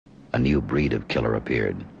new breed of killer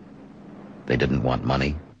appeared. They didn't want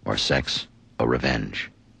money or sex or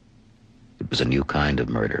revenge. It was a new kind of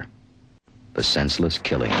murder, the senseless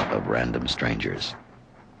killing of random strangers.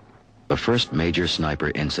 The first major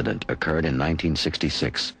sniper incident occurred in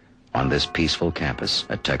 1966 on this peaceful campus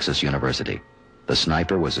at Texas University. The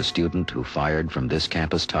sniper was a student who fired from this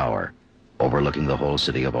campus tower, overlooking the whole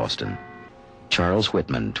city of Austin. Charles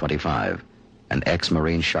Whitman, 25, an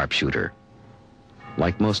ex-Marine sharpshooter.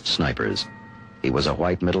 Like most snipers, he was a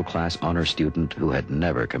white middle-class honor student who had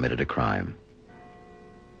never committed a crime.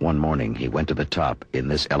 One morning, he went to the top in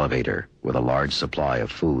this elevator with a large supply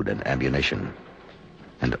of food and ammunition,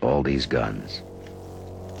 and all these guns.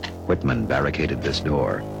 Whitman barricaded this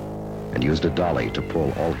door and used a dolly to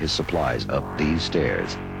pull all his supplies up these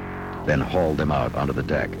stairs, then hauled them out onto the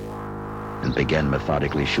deck and began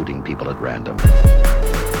methodically shooting people at random.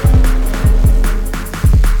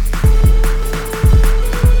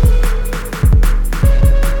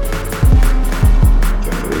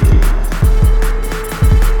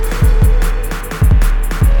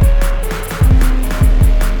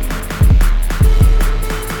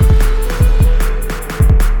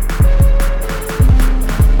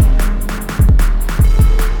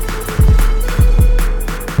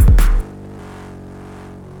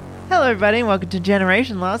 Everybody, and welcome to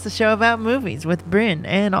Generation Lost, the show about movies with Bryn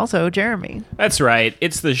and also Jeremy. That's right.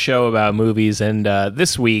 It's the show about movies, and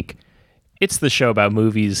this week, it's the show about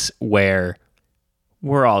movies where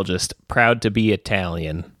we're all just proud to be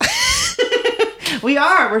Italian. We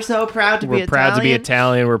are. We're so proud to be Italian. We're proud to be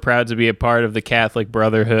Italian. We're proud to be a part of the Catholic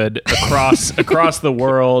Brotherhood across the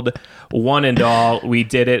world, one and all. We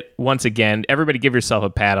did it once again. Everybody give yourself a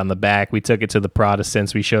pat on the back. We took it to the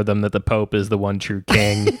Protestants. We showed them that the Pope is the one true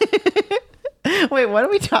king. Wait, what are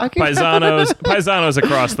we talking about? Paisanos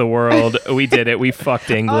across the world. We did it. We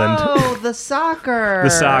fucked England. Oh, the soccer. The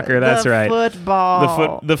soccer, that's right.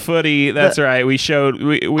 Football. The footy, that's right. We showed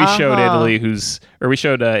showed Italy we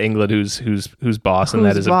showed England who's boss, and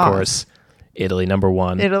that is boss? Of course Italy number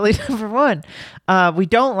one. Italy number one. We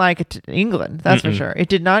don't like England, that's for sure. It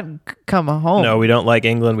did not come home. No, we don't like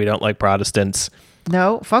England. We don't like Protestants.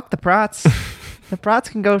 No, fuck the Prots. The Prots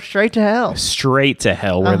can go straight to hell. Straight to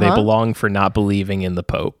hell, where they belong for not believing in the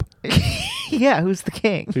Pope. Yeah, who's the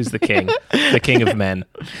king? Who's the king? The king of men.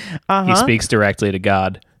 He speaks directly to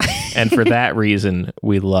God. And for that reason,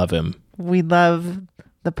 we love him. We love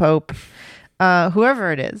the Pope.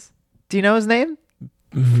 Whoever it is. Do you know his name?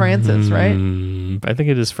 Francis, right? I think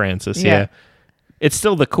it is Francis, yeah. It's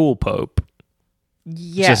still the cool Pope.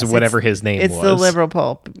 Yes. Just whatever his name was. It's the liberal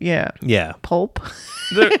Pope, yeah. Yeah. Pope?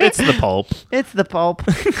 It's the pulp. It's the pulp.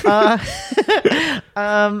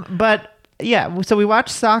 But yeah, so we watched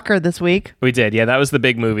soccer this week. We did. Yeah, that was the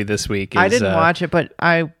big movie this week. I didn't watch it, but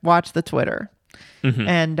I watched the Twitter.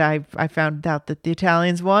 And I found out that the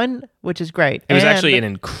Italians won, which is great. It was actually an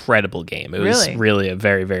incredible game. It was really a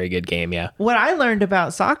very, very good game, yeah. What I learned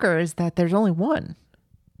about soccer is that there's only one.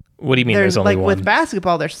 What do you mean there's only one? With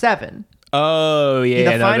basketball, there's 7. Oh,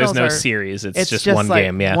 yeah. No, there's no series. It's just one like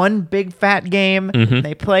game, yeah. One big fat game.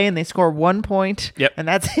 They play and they score 1 point. Yep. And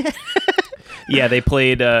that's it. Yeah, they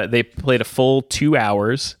played a full 2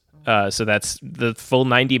 hours. So that's the full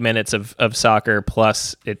 90 minutes of soccer,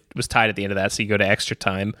 plus it was tied at the end of that, so you go to extra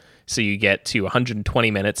time. So you get to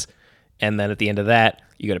 120 minutes, and then at the end of that,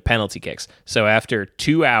 you go to penalty kicks. So after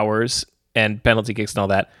 2 hours and penalty kicks and all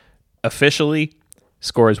that, officially,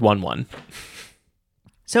 score is 1-1.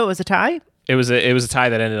 So it was a tie? It was a tie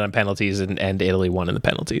that ended on penalties, and Italy won in the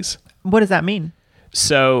penalties. What does that mean?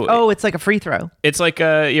 So it's like a free throw. It's like you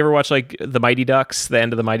ever watch like the Mighty Ducks, the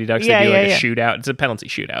end of the Mighty Ducks? They do a shootout. It's a penalty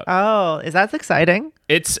shootout. Oh, is that exciting?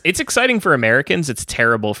 It's exciting for Americans. It's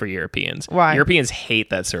terrible for Europeans. Why? Europeans hate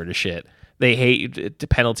that sort of shit. They hate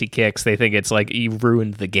penalty kicks. They think it's like you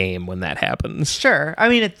ruined the game when that happens. Sure. I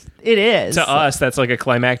mean, it is. To us, that's like a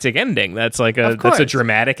climactic ending. That's like a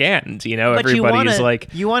dramatic end. You know, but everybody's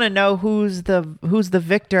you want to know who's the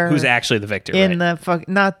victor. Who's actually the victor in the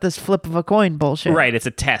not this flip of a coin bullshit. Right. It's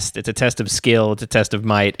a test. It's a test of skill. It's a test of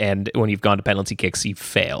might. And when you've gone to penalty kicks, you've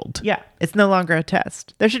failed. Yeah. It's no longer a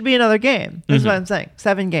test. There should be another game. That's what I'm saying.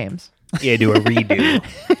 7 games. Yeah. Do a redo.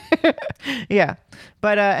 Yeah.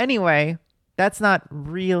 But anyway. That's not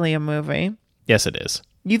really a movie. Yes, it is.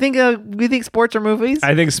 You think sports are movies?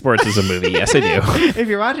 I think sports is a movie. Yes, I do. If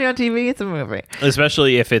you're watching on TV, it's a movie.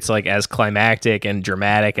 Especially if it's like as climactic and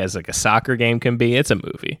dramatic as like a soccer game can be, it's a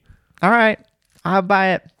movie. All right. I'll buy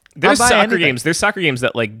it. There's soccer games. There's soccer games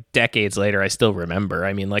that like decades later I still remember.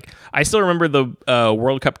 I mean, like I still remember the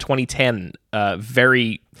World Cup 2010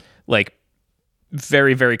 very,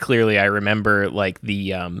 very clearly. I remember like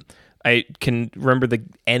the I can remember the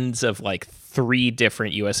ends of like 3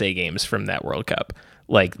 different USA games from that World Cup.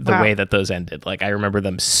 Like the way that those ended. Like I remember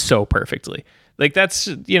them so perfectly. Like that's,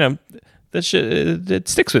 it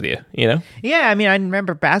sticks with you, Yeah, I mean, I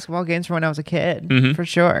remember basketball games from when I was a kid, for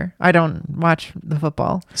sure. I don't watch the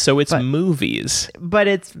football. So it's movies. But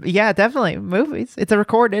it's, definitely movies. It's a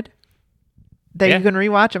recorded that you can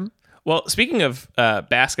rewatch them. Well, speaking of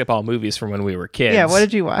basketball movies from when we were kids. Yeah, what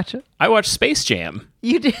did you watch? I watched Space Jam.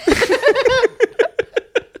 You did?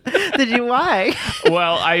 Did you? Why?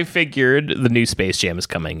 Well, I figured the new Space Jam is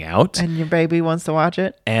coming out, and your baby wants to watch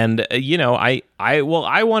it. And I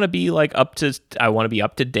want to be like up to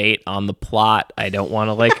date on the plot. I don't want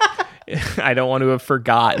to like, I don't want to have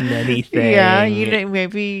forgotten anything. Yeah, you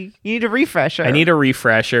need a refresher. I need a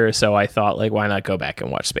refresher, so I thought like, why not go back and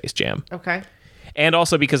watch Space Jam? Okay. And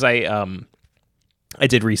also because I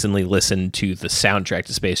did recently listen to the soundtrack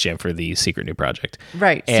to Space Jam for the Secret New Project.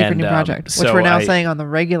 Right, Secret New Project, which we're now saying on the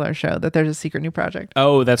regular show that there's a Secret New Project.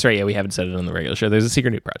 Oh, that's right. Yeah, we haven't said it on the regular show. There's a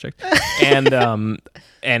Secret New Project, and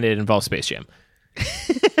it involves Space Jam.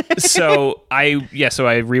 So I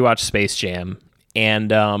rewatched Space Jam,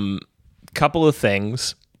 and couple of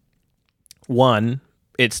things. One,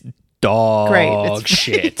 it's dog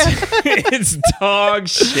shit. It's dog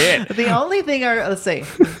shit. The only thing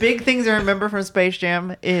big things I remember from Space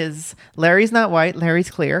Jam is Larry's not white, Larry's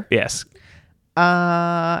clear. Yes.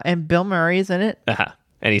 And Bill Murray's in it.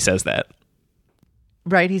 And he says that.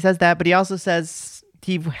 Right, he says that, but he also says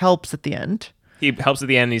he helps at the end. He helps at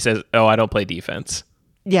the end and he says, "Oh, I don't play defense."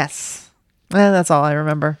 Yes. That's all I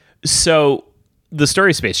remember. So the story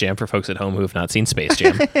of Space Jam, for folks at home who have not seen Space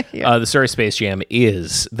Jam, the story of Space Jam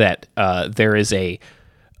is that there is a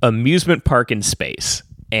amusement park in space,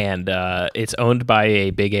 and it's owned by a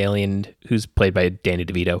big alien who's played by Danny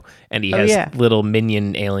DeVito, and he has little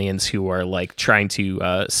minion aliens who are like trying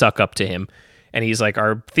to suck up to him, and he's like,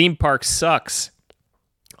 "Our theme park sucks.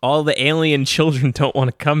 All the alien children don't want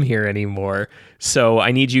to come here anymore, so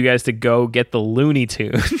I need you guys to go get the Looney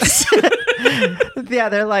Tunes." Yeah,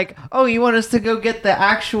 they're like, "Oh, you want us to go get the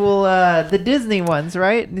actual the Disney ones,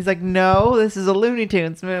 right?" And he's like, "No, this is a Looney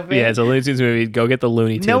Tunes movie." Yeah, it's a Looney Tunes movie. Go get the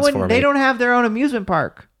Looney Tunes for me. They don't have their own amusement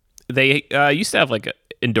park. They used to have like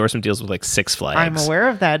endorsement deals with like Six Flags. I'm aware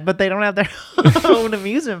of that, but they don't have their own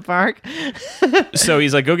amusement park. So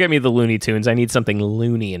he's like, "Go get me the Looney Tunes. I need something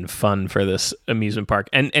loony and fun for this amusement park."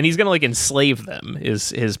 And he's gonna like enslave them.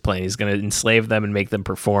 Is his plan? He's gonna enslave them and make them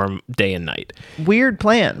perform day and night. Weird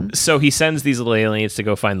plan. So he sends these little aliens to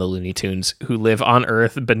go find the Looney Tunes who live on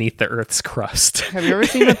Earth beneath the Earth's crust. Have you ever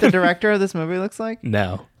seen what the director of this movie looks like?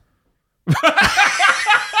 No.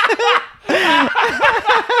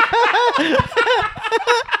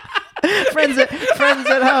 friends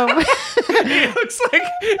at home. He looks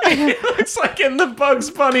like in the Bugs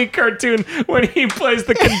Bunny cartoon when he plays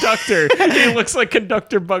the conductor. He looks like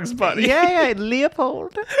Conductor Bugs Bunny. Yeah,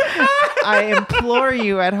 Leopold. I implore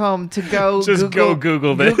you at home to go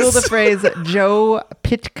Google this. Google the phrase Joe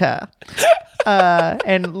Pitka.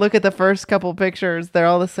 And look at the first couple pictures. They're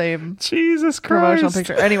all the same. Jesus Christ. Promotional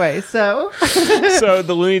picture. Anyway, so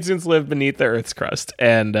the Looney Tunes live beneath the Earth's crust,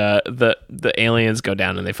 and the aliens go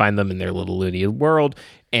down and they find them in their little loony world,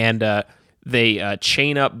 and they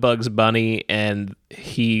chain up Bugs Bunny, and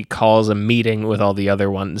he calls a meeting with all the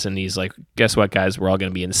other ones, and he's like, "Guess what, guys? We're all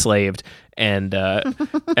going to be enslaved." And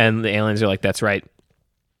and the aliens are like, "That's right."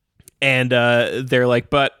 And they're like,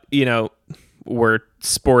 "But we're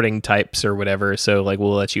sporting types or whatever, so like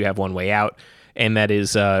we'll let you have one way out, and that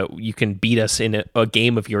is you can beat us in a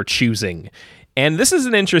game of your choosing." And this is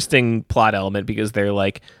an interesting plot element because they're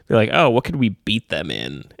like, "Oh, what could we beat them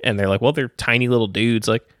in?" And they're like, "Well, they're tiny little dudes.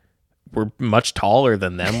 Like, we're much taller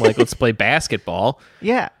than them. Like, let's play basketball."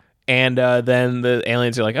 Yeah. And then the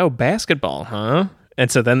aliens are like, "Oh, basketball, huh?" And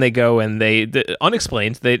so then they go and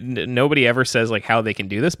unexplained. Nobody ever says like how they can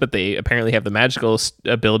do this, but they apparently have the magical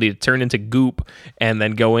ability to turn into goop and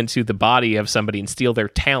then go into the body of somebody and steal their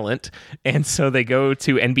talent. And so they go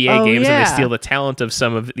to NBA games and they steal the talent of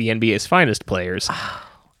some of the NBA's finest players.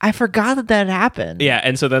 I forgot that happened. Yeah,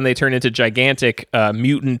 and so then they turn into gigantic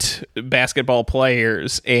mutant basketball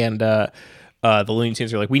players, and the Looney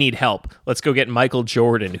Tunes are like, "We need help. Let's go get Michael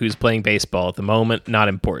Jordan, who's playing baseball at the moment. Not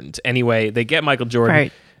important." Anyway, they get Michael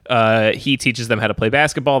Jordan. Right. He teaches them how to play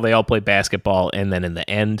basketball. They all play basketball, and then in the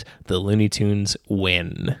end, the Looney Tunes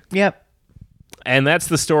win. Yep. And that's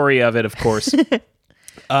the story of it, of course.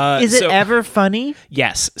 Is it ever funny?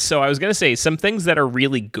 Yes. So I was going to say some things that are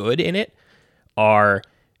really good in it are,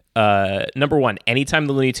 number one, anytime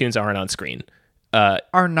the Looney Tunes aren't on screen.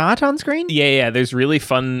 Are not on screen? Yeah. There's really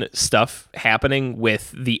fun stuff happening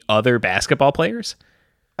with the other basketball players.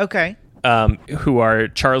 Okay. Who are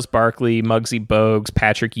Charles Barkley, Muggsy Bogues,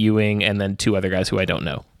 Patrick Ewing, and then 2 other guys who I don't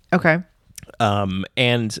know. Okay.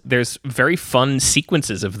 And there's very fun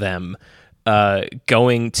sequences of them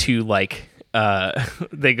going to like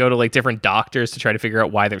they go to like different doctors to try to figure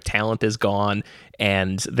out why their talent is gone,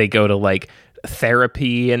 and they go to like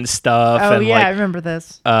therapy and stuff. Oh and, yeah, like, I remember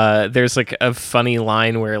this. there's like a funny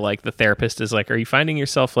line where like the therapist is like, "Are you finding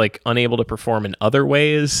yourself like unable to perform in other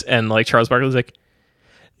ways?" And like Charles Barkley's like,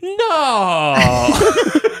 "No."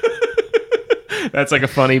 That's like a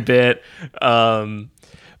funny bit.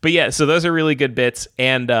 But yeah, so those are really good bits.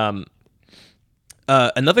 And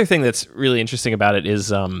another thing that's really interesting about it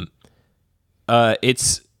is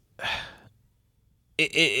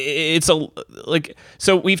it's a like,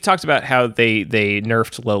 so we've talked about how they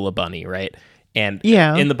nerfed Lola Bunny, right? And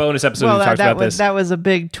Yeah. in the bonus episode, we talked about this. That was a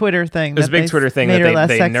big Twitter thing. It was a big Twitter thing that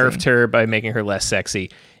they sexy. nerfed her by making her less sexy.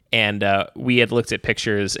 And we had looked at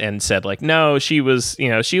pictures and said, like, no, she was,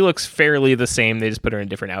 she looks fairly the same. They just put her in a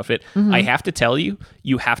different outfit. Mm-hmm. I have to tell you,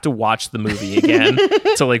 you have to watch the movie again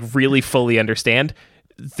to like really fully understand.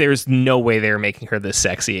 There's no way they're making her this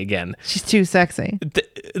sexy again. She's too sexy.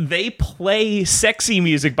 They play sexy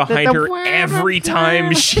music behind her every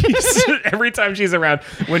time she's around.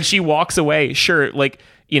 When she walks away, sure, like,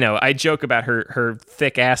 I joke about her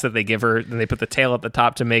thick ass that they give her, and they put the tail at the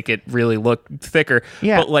top to make it really look thicker.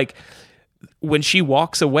 Yeah. But like when she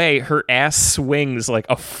walks away, her ass swings like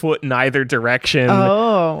a foot in either direction.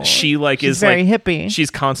 Oh, she like she's is very like hippie. She's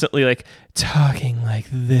constantly like talking like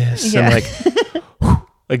this Yeah. and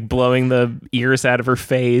like blowing the ears out of her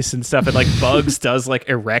face and stuff, and like Bugs does like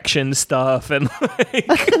erection stuff, and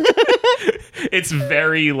like it's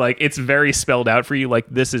very spelled out for you, like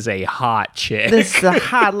this is a hot chick. This is a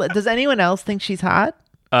hot. Does anyone else think she's hot?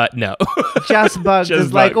 No. Just Bugs Just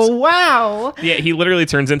is like, Bugs. wow. Yeah, he literally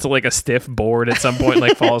turns into like a stiff board at some point,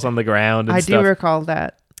 like falls on the ground and I stuff. do recall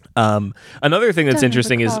that. Another thing that's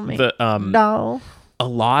interesting is the doll. a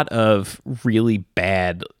lot of really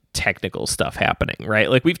bad technical stuff happening, right?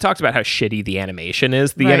 Like we've talked about how shitty the animation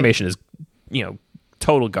is. The Right. animation is,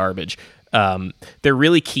 total garbage. They're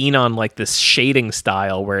really keen on like this shading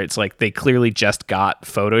style where it's like they clearly just got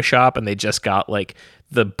Photoshop and they just got like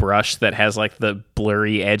the brush that has like the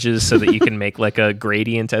blurry edges so that you can make like a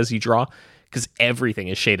gradient as you draw, because everything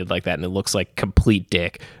is shaded like that and it looks like complete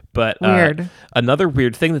dick. But Weird. Another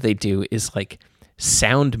weird thing that they do is like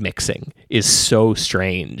sound mixing is so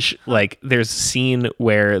strange. Like there's a scene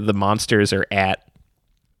where the monsters are at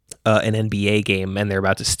an NBA game and they're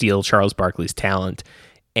about to steal Charles Barkley's talent,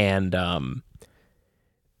 and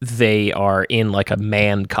they are in like a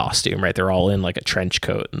man costume, right? They're all in like a trench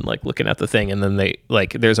coat and like looking at the thing, and then they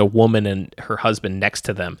like there's a woman and her husband next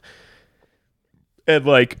to them, and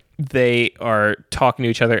like they are talking to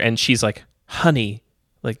each other, and she's like, "Honey,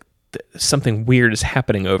 like something weird is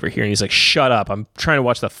happening over here," and he's like, "Shut up, I'm trying to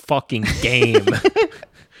watch the fucking game."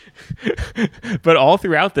 But all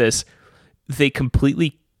throughout this, they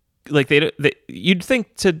completely like they you'd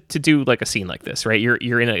think to do like a scene like this, right?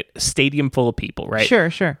 You're in a stadium full of people, right?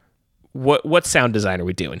 Sure. What sound design are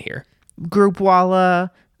we doing here? Group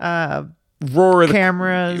Walla, Roar of the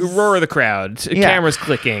cameras. roar of the crowd, Yeah. cameras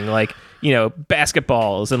clicking, like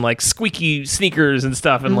basketballs and like squeaky sneakers and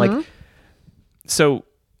stuff, and like so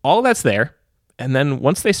all that's there, and then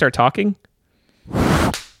once they start talking,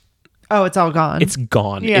 Oh, it's all gone. it's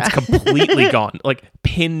gone. Yeah. It's completely gone. Like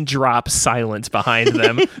pin drop silence behind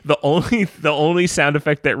them. The only sound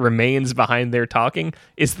effect that remains behind their talking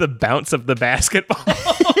is the bounce of the basketball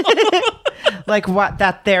like what?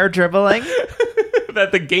 That they're dribbling?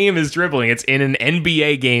 that the game is dribbling. It's in an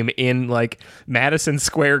NBA game in like Madison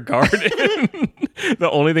Square Garden. The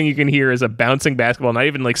only thing you can hear is a bouncing basketball, not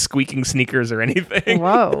even like squeaking sneakers or anything.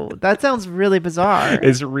 Whoa, that sounds really bizarre.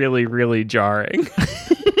 It's really, really jarring.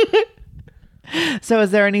 So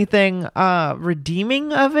is there anything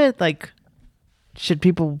redeeming of it? Like, should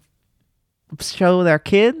people show their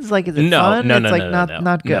kids? Like, is it fun? No, it's no, like no,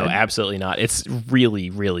 not good. No, absolutely not. It's really,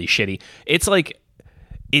 really shitty. It's like,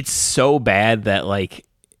 it's so bad that like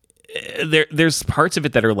there's parts of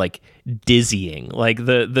it that are like dizzying. Like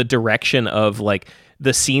the direction of like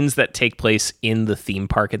the scenes that take place in the theme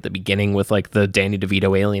park at the beginning with like the Danny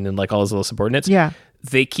DeVito alien and like all his little subordinates. Yeah.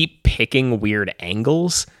 They keep picking weird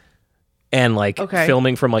angles and like Okay.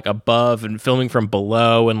 filming from like above and filming from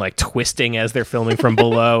below and like twisting as they're filming from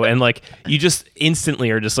below, and like you just instantly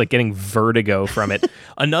are just like getting vertigo from it.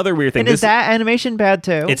 Another weird thing, And is that animation bad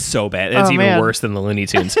too? it's so bad. It's Oh, even man. worse than the Looney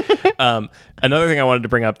Tunes. Another thing I wanted to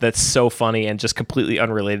bring up that's so funny and just completely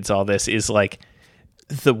unrelated to all this is like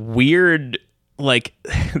the weird, like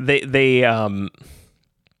they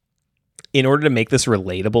in order to make this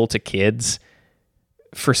relatable to kids,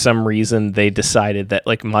 for some reason they decided that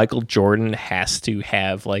like Michael Jordan has to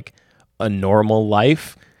have like a normal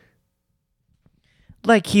life.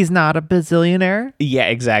 Like he's not a bazillionaire. Yeah,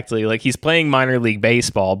 exactly. Like he's playing minor league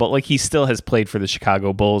baseball, but like he still has played for the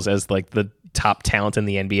Chicago Bulls as like the top talent in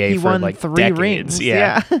the NBA He for won like 3 decades. rings.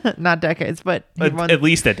 Yeah, Not decades, but he won at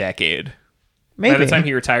least a decade. maybe. By the time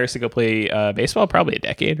he retires to go play baseball, probably a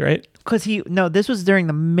decade, right? Because this was during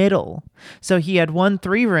the middle. So he had won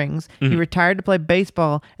 3 rings. He retired to play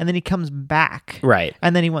baseball, and then he comes back. Right.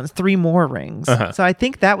 And then he won 3 more rings. So I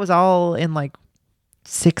think that was all in like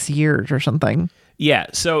 6 years or something. Yeah.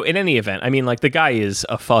 So in any event, I mean, like the guy is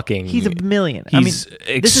a fucking. He's a million. He's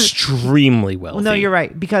extremely wealthy. No, you're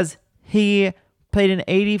right. Because he played in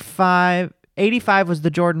 85. 85 was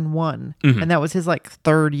the Jordan 1. And that was his like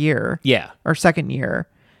 3rd year. Yeah. Or 2nd year.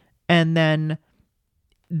 And then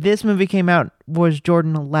this movie came out was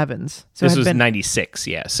Jordan 11's. So this it had was been 96.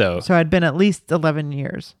 Yeah. So it had been at least 11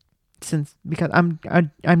 years since, because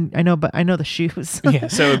I know the shoes. yeah.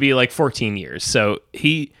 So it'd be like 14 years. So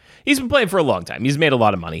he's been playing for a long time. He's made a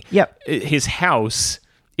lot of money. Yep. His house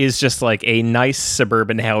is just like a nice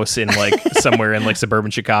suburban house in like somewhere in like suburban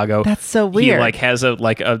Chicago. That's so weird. He like has a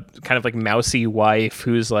kind of like mousy wife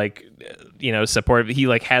who's like, supportive. He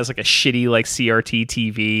like has like a shitty like CRT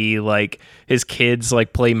TV. Like his kids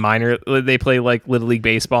like play they play like Little League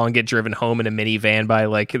baseball and get driven home in a minivan by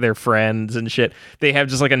like their friends and shit. They have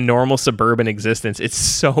just like a normal suburban existence. It's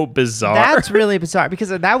so bizarre. That's really bizarre because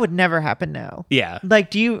that would never happen now. Yeah. Like,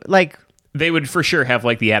 do you like? They would for sure have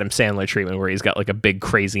like the Adam Sandler treatment where he's got like a big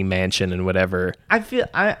crazy mansion and whatever.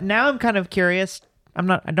 Now I'm kind of curious. I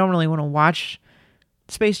don't really want to watch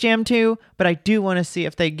Space Jam 2, but I do want to see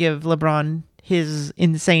if they give LeBron his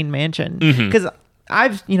insane mansion, because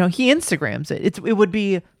he Instagrams it. It would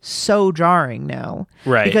be so jarring now,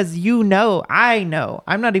 right? Because I know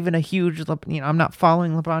I'm not even a huge I'm not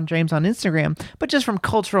following LeBron James on Instagram, but just from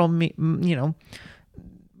cultural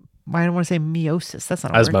I don't want to say meiosis. That's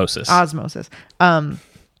not a osmosis. Word. Osmosis.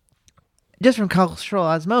 Just from cultural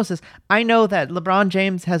osmosis, I know that LeBron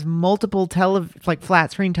James has multiple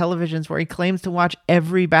flat screen televisions where he claims to watch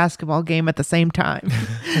every basketball game at the same time.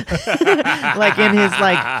 Like in his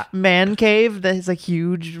like man cave, his like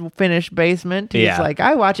huge finished basement. He's like,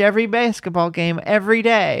 I watch every basketball game every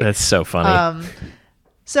day. That's so funny.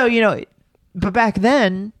 But back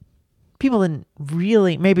then, people didn't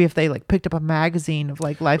really, maybe if they like picked up a magazine of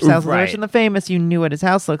like lifestyles of the rich and the famous, you knew what his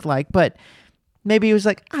house looked like. But maybe it was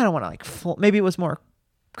like, I don't want to like, maybe it was more,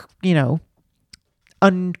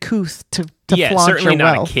 uncouth to flaunt certainly your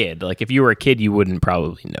not wealth. a kid. Like if you were a kid, you wouldn't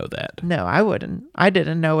probably know that. No, I wouldn't. I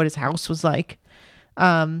didn't know what his house was like.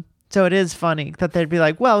 So it is funny that they'd be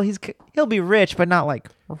like, well, he'll be rich, but not like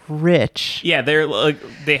rich. Yeah, they're like,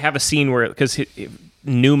 they have a scene where, because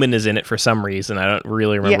Newman is in it for some reason. I don't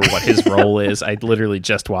really remember what his role is. I literally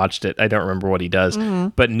just watched it. I don't remember what he does.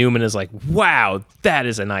 But Newman is like, wow, that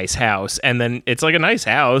is a nice house. And then it's like a nice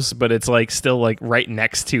house, but it's like still like right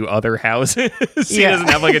next to other houses. He doesn't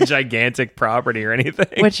have like a gigantic property or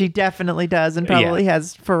anything. Which he definitely does, and probably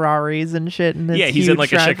has Ferraris and shit. And he's in like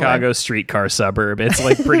driveway. A Chicago streetcar suburb. It's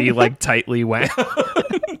like pretty like tightly wound.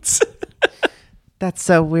 That's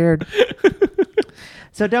so weird.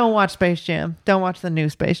 So don't watch Space Jam. Don't watch the new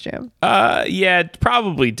Space Jam. Yeah,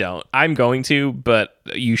 probably don't. I'm going to, but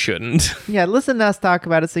you shouldn't. Yeah, listen to us talk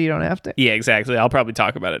about it so you don't have to. Yeah, exactly. I'll probably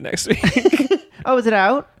talk about it next week. Oh, is it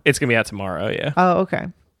out? It's going to be out tomorrow, yeah. Oh, okay.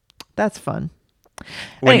 That's fun.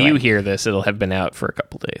 When you hear this, it'll have been out for a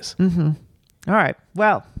couple days. All right.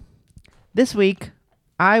 Well, this week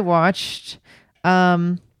I watched,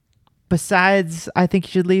 besides I Think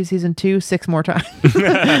You Should Leave Season 2, 6 more times.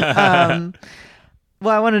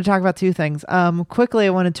 Well, I wanted to talk about 2 things. Quickly, I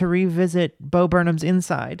wanted to revisit Bo Burnham's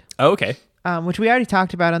Inside. Oh, okay. Which we already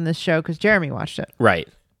talked about on this show because Jeremy watched it. Right.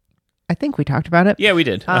 I think we talked about it. Yeah, we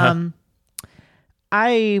did.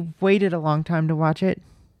 I waited a long time to watch it.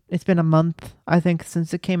 It's been a month, I think,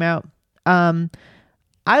 since it came out. I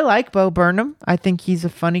like Bo Burnham. I think he's a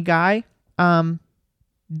funny guy.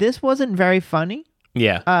 This wasn't very funny.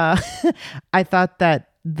 Yeah. I thought that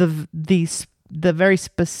the very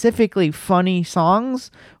specifically funny songs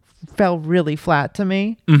fell really flat to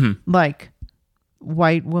me. Like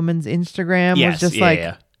White Woman's Instagram was just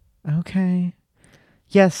okay.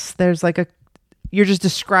 Yes, there's like you're just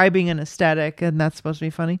describing an aesthetic and that's supposed to be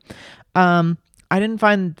funny. I didn't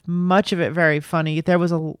find much of it very funny. There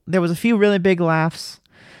was a few really big laughs.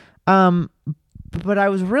 But I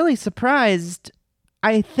was really surprised.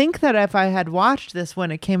 I think that if I had watched this when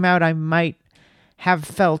it came out, I might have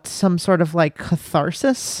felt some sort of like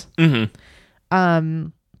catharsis.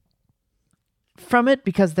 from it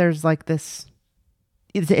because there's like this.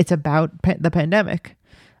 It's about the pandemic,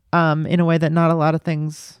 in a way that not a lot of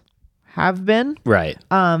things have been. Right.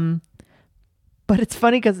 But it's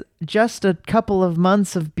funny because just a couple of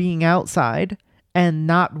months of being outside and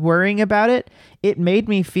not worrying about it, it made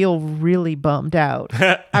me feel really bummed out.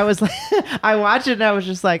 I was like, I watched it and I was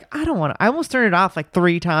just like, I don't want to. I almost turned it off like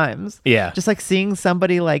 3 times. Yeah. Just like seeing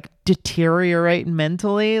somebody like deteriorate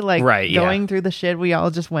mentally, like going through the shit we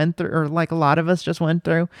all just went through, or like a lot of us just went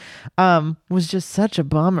through, was just such a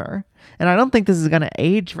bummer. And I don't think this is going to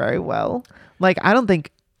age very well. Like, I don't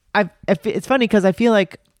think it's funny because I feel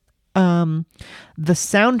like the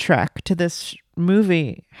soundtrack to this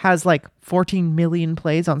movie has like 14 million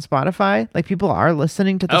plays on Spotify. Like, people are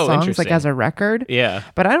listening to the songs like as a record. Yeah.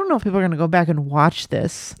 But I don't know if people are going to go back and watch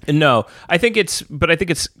this. No, I think it's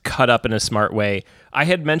cut up in a smart way. I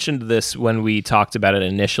had mentioned this when we talked about it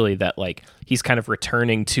initially, that like he's kind of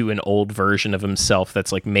returning to an old version of himself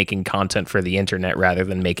that's like making content for the internet rather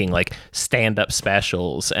than making like stand-up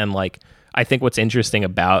specials. And like, I think what's interesting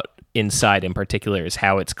about Inside in particular is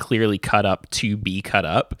how it's clearly cut up to be cut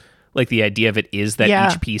up. Like, the idea of it is that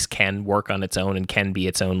each piece can work on its own and can be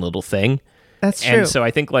its own little thing. That's true. And so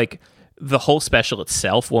I think like the whole special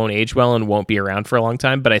itself won't age well and won't be around for a long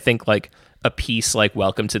time. But I think like a piece like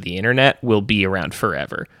Welcome to the Internet will be around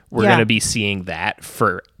forever. We're going to be seeing that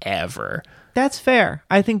forever. That's fair.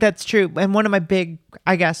 I think that's true. And one of my big,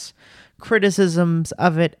 I guess, criticisms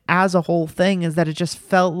of it as a whole thing is that it just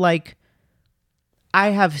felt like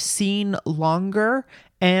I have seen longer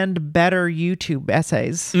and better YouTube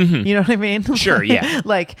essays. Mm-hmm. You know what I mean? Sure, yeah.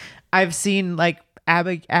 Like, I've seen like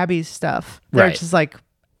Abby's stuff. They're just like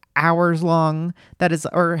hours long. That is,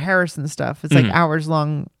 or Harrison's stuff. It's like hours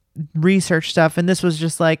long research stuff. And this was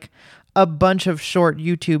just like a bunch of short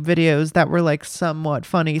YouTube videos that were like somewhat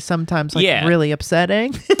funny, sometimes like really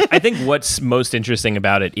upsetting. I think what's most interesting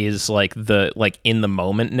about it is like the like in the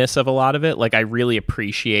momentness of a lot of it. Like, I really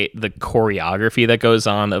appreciate the choreography that goes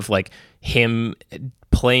on of like him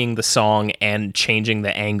playing the song and changing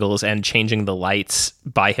the angles and changing the lights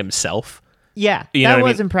by himself. Yeah, you know that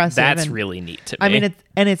was I mean? impressive. That's and, really neat to me. I mean,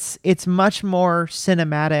 it's much more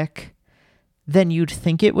cinematic than you'd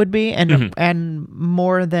think it would be, and and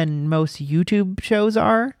more than most YouTube shows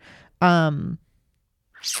are. You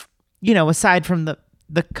know, aside from the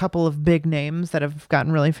couple of big names that have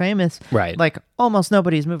gotten really famous, right? Like, almost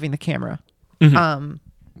nobody's moving the camera,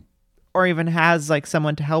 or even has like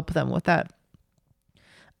someone to help them with that.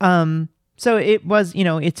 So it was, you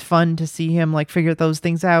know, it's fun to see him like figure those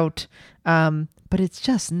things out. But it's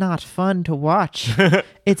just not fun to watch.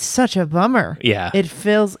 It's such a bummer. Yeah. It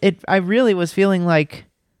feels I really was feeling like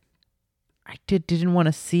I didn't want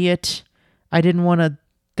to see it. I didn't want to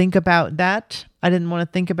think about that. I didn't want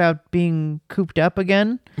to think about being cooped up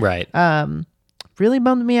again. Right. Really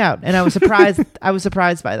bummed me out. And I was surprised I was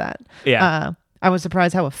surprised by that. Yeah. I was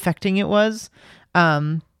surprised how affecting it was.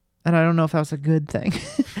 And I don't know if that was a good thing.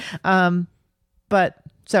 But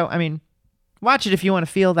so, I mean, watch it if you want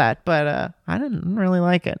to feel that, but I didn't really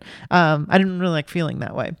like it. I didn't really like feeling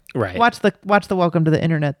that way. Right. Watch the Welcome to the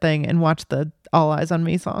Internet thing and watch the All Eyes on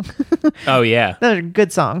Me song. Oh yeah. Those are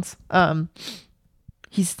good songs.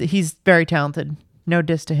 He's very talented. No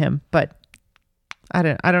diss to him, but I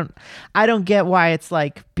don't get why it's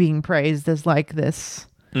like being praised as like this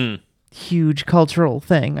huge cultural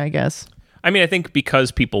thing, I guess. I mean, I think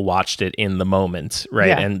because people watched it in the moment, right?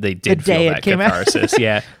 Yeah. And they did feel that catharsis.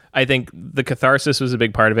 Yeah. I think the catharsis was a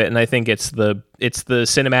big part of it. And I think it's the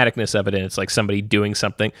cinematicness of it. And it's like somebody doing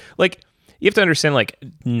something. Like, you have to understand, like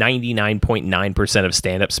 99.9% of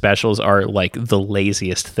stand-up specials are like the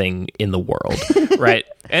laziest thing in the world, right?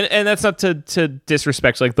 And that's not to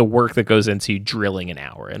disrespect like the work that goes into drilling an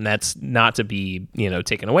hour, and that's not to be, you know,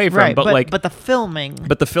 taken away from. Right, but the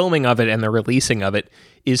filming, of it and the releasing of it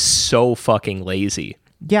is so fucking lazy.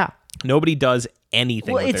 Yeah, nobody does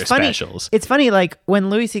anything with their specials. It's funny, like when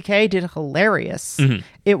Louis C.K. did Hilarious,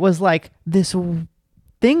 it was like this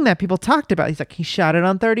thing that people talked about. He's like, he shot it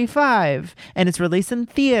on 35 and it's released in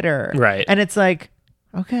theater, right? And it's like,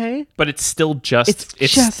 okay, but it's still just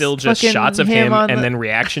shots of him and then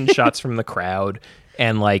reaction shots from the crowd,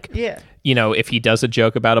 and like, you know, if he does a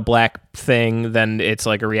joke about a black thing, then it's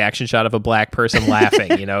like a reaction shot of a black person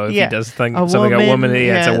laughing. You know, if he does something about a woman,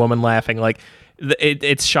 it's a woman laughing. Like,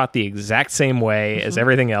 it's shot the exact same way as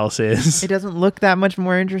everything else is. It doesn't look that much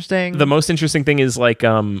more interesting. The most interesting thing is like,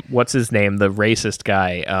 what's his name? The racist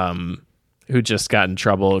guy who just got in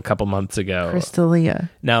trouble a couple months ago. Chris D'Elia.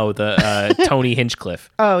 No, the Tony Hinchcliffe.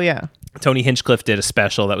 Oh, yeah. Tony Hinchcliffe did a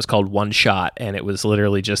special that was called One Shot, and it was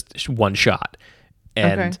literally just one shot.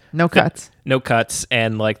 and Okay. No cuts. no cuts,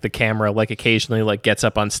 and like the camera like occasionally like gets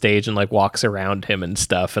up on stage and like walks around him and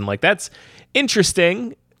stuff, and like that's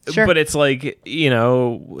interesting. Sure. But it's like, you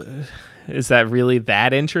know, is that really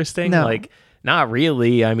that interesting? No. Like, not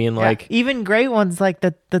really. I mean, Yeah. like, Even great ones like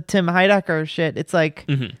the Tim Heidecker shit. It's like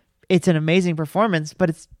it's an amazing performance, but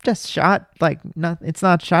it's just shot like not. It's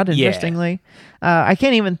not shot interestingly. I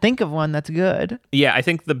can't even think of one that's good yeah, I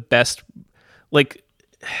think the best, like,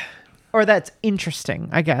 or that's interesting.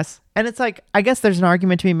 I guess, and it's like I guess there's an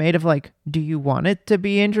argument to be made of like, do you want it to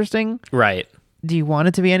be interesting? right. Do you want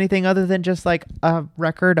it to be anything other than just like a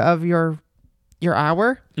record of your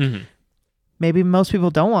hour? Mm-hmm. Maybe most people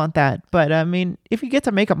don't want that, but I mean, if you get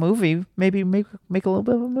to make a movie, maybe make a little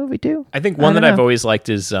bit of a movie too. I think one I that don't I've know. always liked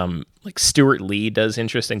is like Stuart Lee does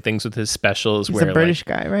interesting things with his specials. He's where a British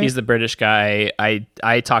like, guy, right? He's the British guy.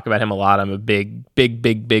 I talk about him a lot. I'm a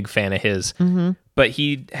big fan of his. Mm-hmm. But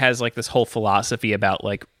he has like this whole philosophy about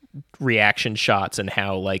like reaction shots and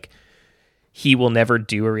how like he will never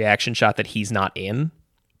do a reaction shot that he's not in.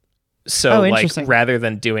 So Oh, like interesting. rather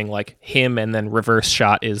than doing like him and then reverse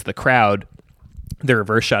shot is the crowd, the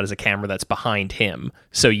reverse shot is a camera that's behind him.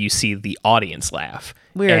 So you see the audience laugh.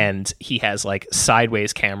 Weird. And he has like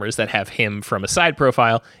sideways cameras that have him from a side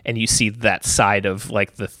profile, and you see that side of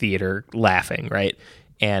like the theater laughing, right?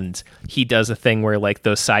 And he does a thing where like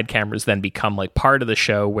those side cameras then become like part of the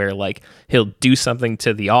show, where like he'll do something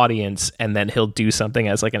to the audience and then he'll do something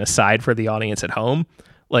as like an aside for the audience at home.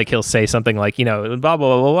 Like he'll say something like, you know, blah, blah,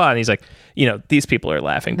 blah, blah, blah. And he's like, you know, these people are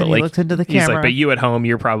laughing. Then but he like, looks into the he's camera. like, but you at home,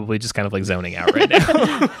 you're probably just kind of like zoning out right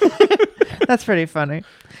now. That's pretty funny.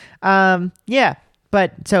 Yeah,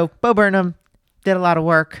 but so Bo Burnham did a lot of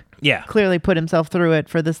work. Yeah. Clearly put himself through it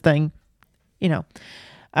for this thing. You know,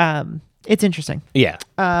 it's interesting. Yeah.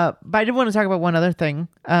 But I did want to talk about one other thing.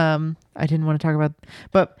 I didn't want to talk about,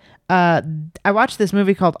 but I watched this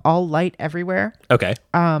movie called All Light Everywhere, Okay.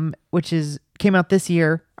 which came out this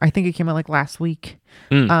year. I think it came out like last week.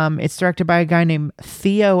 It's directed by a guy named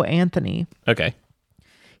Theo Anthony. Okay.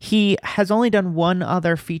 He has only done one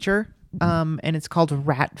other feature, and it's called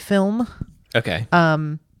Rat Film. Okay.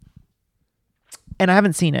 And I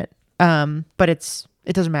haven't seen it. But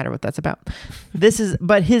it doesn't matter what that's about.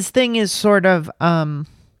 But his thing is sort of,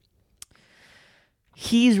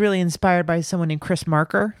 he's really inspired by someone named Chris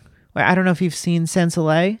Marker. I don't know if you've seen Sans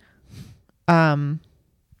Soleil.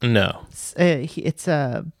 No. It's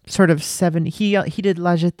a sort of he did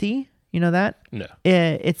La Jetée. You know that? No.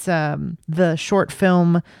 It's the short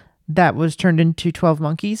film that was turned into 12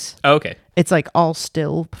 Monkeys. Oh, okay. It's like all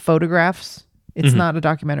still photographs. It's not a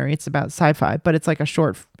documentary. It's about sci-fi, but it's like it's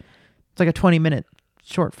like a 20-minute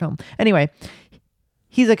short film. Anyway,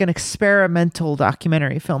 he's like an experimental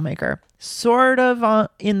documentary filmmaker, sort of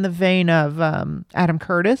in the vein of Adam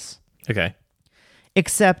Curtis, Okay.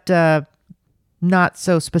 except not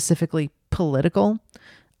so specifically political.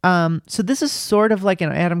 So this is sort of like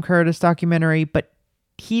an Adam Curtis documentary, but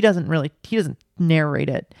he doesn't narrate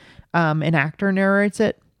it. An actor narrates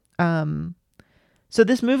it. So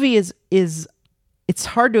this movie is it's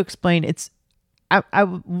hard to explain. I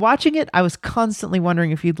watching it, I was constantly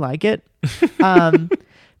wondering if you'd like it,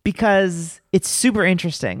 because it's super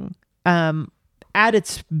interesting. At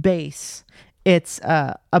its base, it's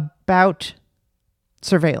about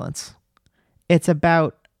surveillance. It's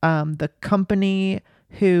about the company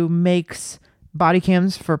who makes body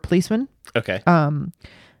cams for policemen, Okay.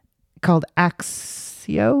 called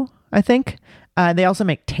Axio, I think. They also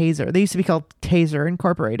make Taser. They used to be called Taser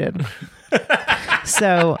Incorporated.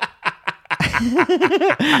 So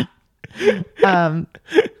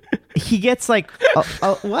he gets like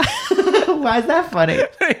what? Why is that funny?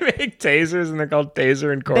 They make tasers and they're called Taser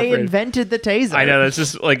They Incorporated. invented the taser. I know, that's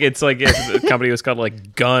just like, it's like if the company was called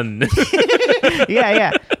like Gun.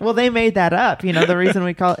 Yeah. Well, they made that up. You know, the reason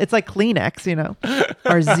we call it's like Kleenex, you know,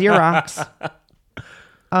 or Xerox.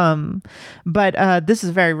 But this is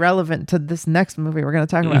very relevant to this next movie we're going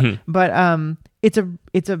to talk about. But it's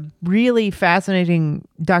a really fascinating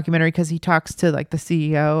documentary because he talks to like the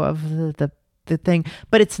CEO of the thing,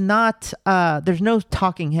 but it's not there's no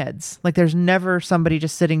talking heads. Like there's never somebody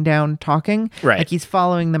just sitting down talking. Right. Like he's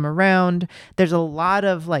following them around. There's a lot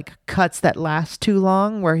of like cuts that last too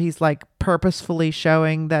long where he's like purposefully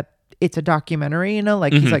showing that it's a documentary, you know,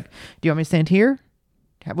 like he's like, do you want me to stand here?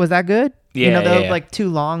 Was that good? Yeah, you know, they're yeah. like too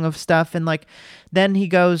long of stuff. And like, then he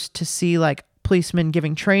goes to see like policemen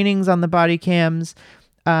giving trainings on the body cams.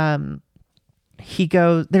 He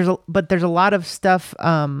goes, there's a lot of stuff.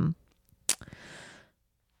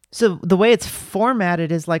 So the way it's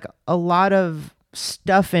formatted is like a lot of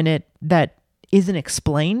stuff in it that isn't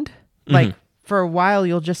explained. Like, for a while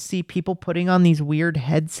you'll just see people putting on these weird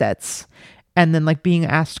headsets and then like being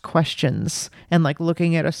asked questions and like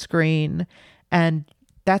looking at a screen, and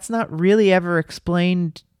that's not really ever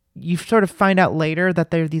explained. You sort of find out later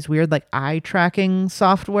that they're these weird like eye tracking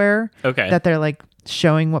software. Okay. That they're like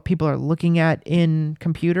showing what people are looking at in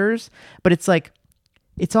computers, but it's like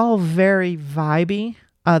it's all very vibey.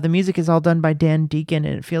 The music is all done by Dan Deacon,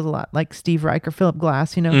 and it feels a lot like Steve Reich or Philip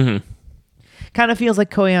Glass, you know? Mm-hmm. Kind of feels like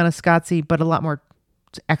Koyaanisqatsi, but a lot more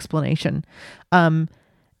explanation. And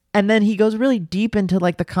then he goes really deep into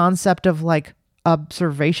like the concept of like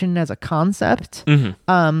observation as a concept.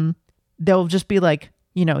 Mm-hmm. They'll just be like,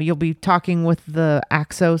 you know, you'll be talking with the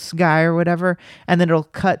Axos guy or whatever, and then it'll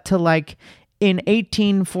cut to like, in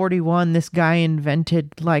 1841, this guy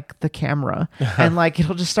invented like the camera, and like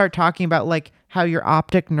it'll just start talking about like how your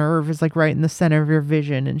optic nerve is like right in the center of your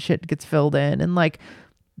vision and shit gets filled in, and like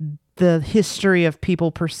the history of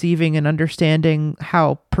people perceiving and understanding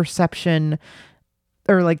how perception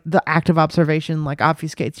or like the act of observation like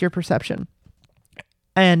obfuscates your perception.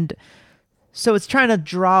 And so it's trying to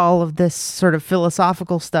draw all of this sort of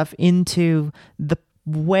philosophical stuff into the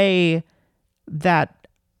way that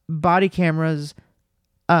body cameras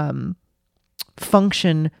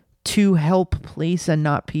function to help police and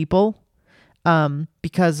not people,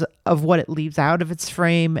 because of what it leaves out of its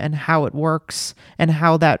frame and how it works and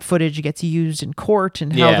how that footage gets used in court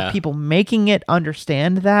and how the people making it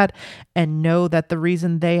understand that and know that the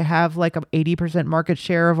reason they have like a 80% market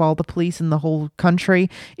share of all the police in the whole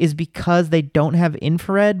country is because they don't have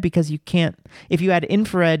infrared, because you can't, if you had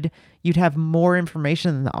infrared, you'd have more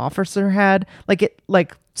information than the officer had.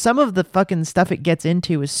 Like some of the fucking stuff it gets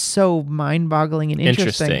into is so mind-boggling and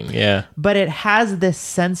interesting. Yeah. But it has this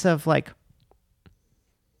sense of like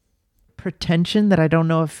pretension that I don't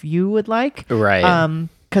know if you would like. Right.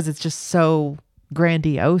 Because it's just so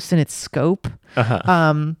grandiose in its scope.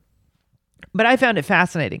 Uh-huh. But I found it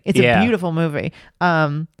fascinating. It's a beautiful movie.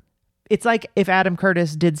 It's like if Adam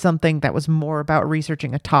Curtis did something that was more about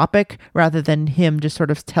researching a topic rather than him just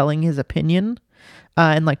sort of telling his opinion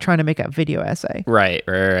and like trying to make a video essay. Right.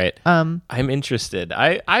 I'm interested.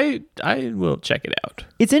 I will check it out.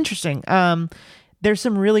 It's interesting. There's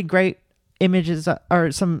some really great images,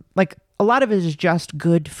 or some like a lot of it is just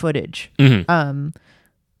good footage. Mm-hmm.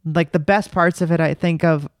 Like the best parts of it, I think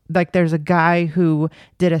of like there's a guy who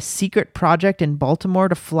did a secret project in Baltimore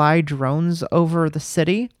to fly drones over the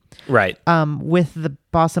city. Right. With the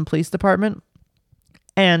Boston Police Department,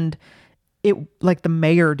 and it like the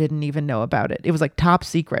mayor didn't even know about it. It was like top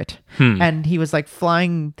secret. And he was like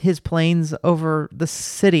flying his planes over the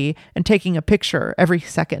city and taking a picture every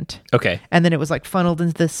second. Okay. And then it was like funneled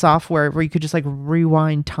into this software where you could just like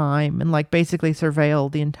rewind time and like basically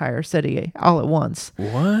surveil the entire city all at once.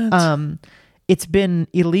 What? It's been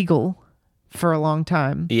illegal for a long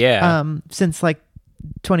time. Yeah. Since like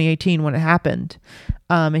 2018 when it happened.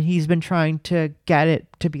 And he's been trying to get it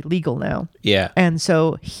to be legal now. Yeah. And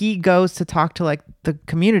so he goes to talk to like the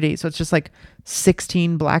community. So it's just like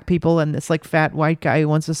 16 black people and this like fat white guy who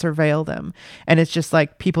wants to surveil them. And it's just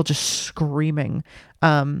like people just screaming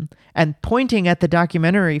and pointing at the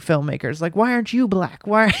documentary filmmakers. Like, why aren't you black?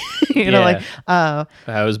 Why, you know, like,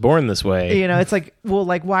 I was born this way. You know, it's like, well,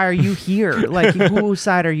 like, why are you here? Like, whose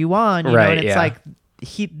side are you on? You know, and it's like,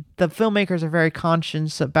 the filmmakers are very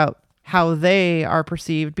conscious about how they are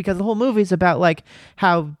perceived, because the whole movie is about like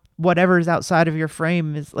how whatever is outside of your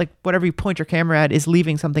frame is like whatever you point your camera at is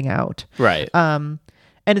leaving something out. Right. And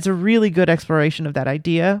it's a really good exploration of that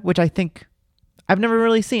idea, which I think I've never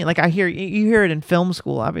really seen. Like you hear it in film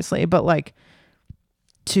school, obviously, but like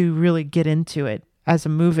to really get into it as a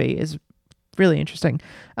movie is really interesting.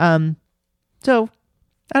 So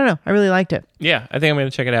I don't know. I really liked it. Yeah, I think I'm going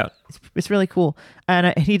to check it out. It's really cool.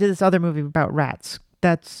 And he did this other movie about rats.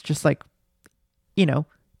 That's just like, you know,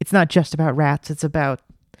 it's not just about rats. It's about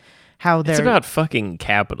how they're... It's about fucking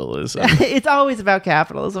capitalism. It's always about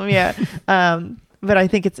capitalism, yeah. But I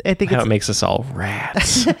think it's how it makes us all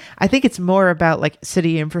rats. I think it's more about like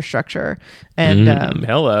city infrastructure and...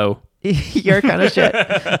 hello. Your kind of shit.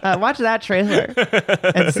 Watch that trailer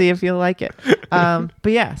and see if you like it. But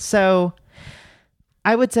yeah, so...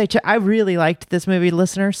 I would say I really liked this movie,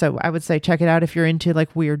 listener. So I would say check it out if you're into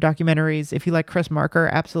like weird documentaries. If you like Chris Marker,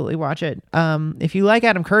 absolutely watch it. If you like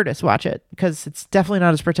Adam Curtis, watch it, because it's definitely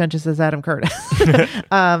not as pretentious as Adam Curtis.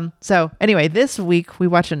 So anyway, this week we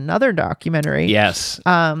watched another documentary. Yes.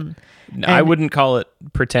 I wouldn't call it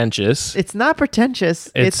pretentious. It's not pretentious.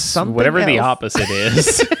 It's something whatever else. The opposite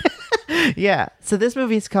is. Yeah. So this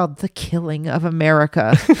movie is called The Killing of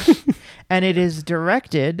America. And it is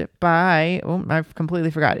directed by, I've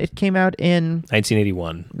completely forgot. It came out in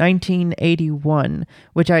 1981,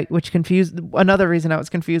 which confused. Another reason I was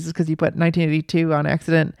confused is because you put 1982 on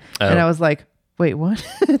accident, and I was like, wait, what?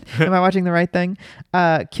 Am I watching the right thing?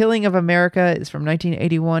 Killing of America is from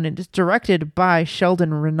 1981 and it's directed by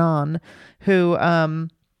Sheldon Renan, who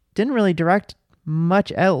didn't really direct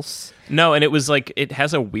much else. No, and it was like, it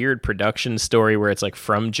has a weird production story where it's like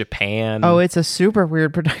from Japan. Oh, it's a super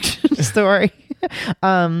weird production story.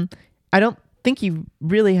 I don't think he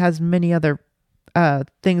really has many other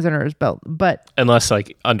things under his belt, but unless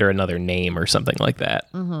like under another name or something like that.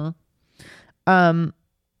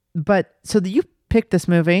 But so you picked this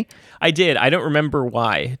movie. I did. I don't remember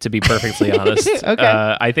why, to be perfectly honest.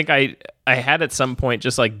 Okay. I think I had at some point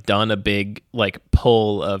just like done a big like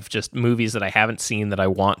pull of just movies that I haven't seen that I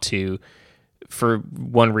want to for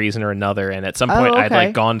one reason or another. And at some point I'd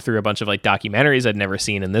like gone through a bunch of like documentaries I'd never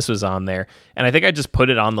seen, and this was on there. And I think I just put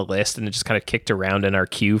it on the list and it just kind of kicked around in our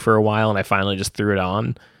queue for a while, and I finally just threw it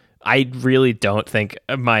on. I really don't think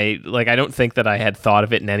I don't think that I had thought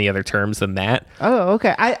of it in any other terms than that. Oh,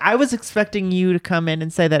 okay. I was expecting you to come in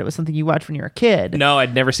and say that it was something you watched when you were a kid. No,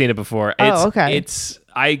 I'd never seen it before. Okay.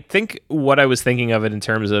 I think what I was thinking of it in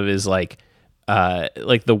terms of is like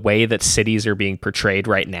the way that cities are being portrayed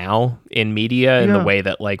right now in media, and the way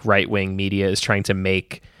that like right-wing media is trying to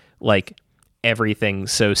make like everything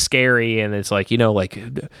so scary, and it's like, like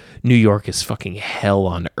New York is fucking hell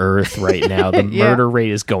on earth right now. The murder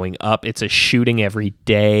rate is going up. It's a shooting every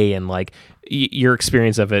day, and like your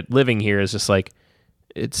experience of it living here is just like,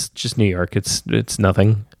 it's just New York. It's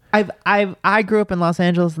nothing. I grew up in Los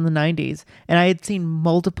Angeles in the 90s, and I had seen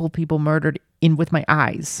multiple people murdered with my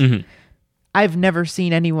eyes. Mm-hmm. I've never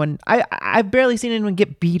seen anyone. I've barely seen anyone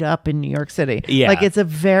get beat up in New York City. Yeah, like it's a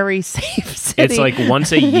very safe city. It's like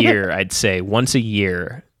once a year, I'd say once a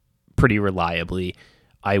year, pretty reliably,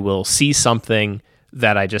 I will see something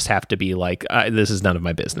that I just have to be like, this is none of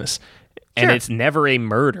my business. And it's never a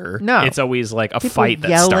murder. No, it's always like a people fight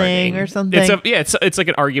that's yelling starting or something. It's like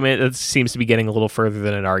an argument that seems to be getting a little further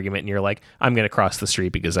than an argument, and you're like, I'm going to cross the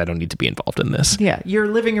street because I don't need to be involved in this. Yeah, you're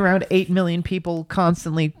living around 8 million people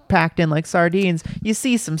constantly packed in like sardines. You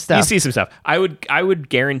see some stuff. I would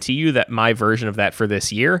guarantee you that my version of that for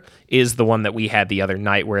this year is the one that we had the other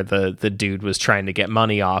night, where the dude was trying to get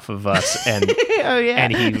money off of us, and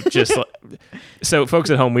and he just. So, folks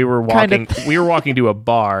at home, we were walking to a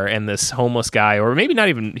bar, and this homeless guy, or maybe not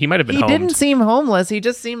even, he might have been homeless. He didn't seem homeless. He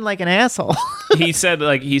just seemed like an asshole. he said,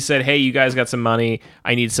 hey, you guys got some money?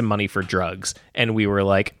 I need some money for drugs. And we were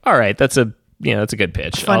like, all right, that's a good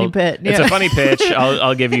pitch. Funny pitch. It's a funny pitch.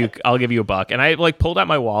 I'll give you $1. And I like pulled out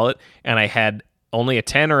my wallet, and I had only a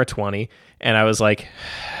 10 or a 20. And I was like,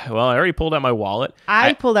 well, I already pulled out my wallet.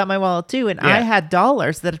 I pulled out my wallet too, and I had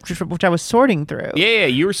dollars which I was sorting through. Yeah,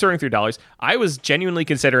 you were sorting through dollars. I was genuinely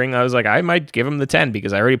considering, I was like, I might give him the 10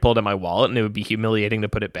 because I already pulled out my wallet and it would be humiliating to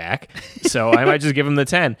put it back. So I might just give him the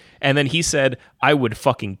 10. And then he said, I would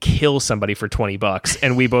fucking kill somebody for $20.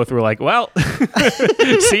 And we both were like, well,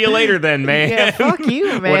 see you later then, man. Yeah, fuck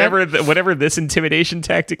you, man. Whatever this intimidation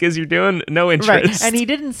tactic is you're doing, no interest. Right. And he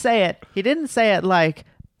didn't say it. He didn't say it like,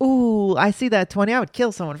 ooh, I see that 20. I would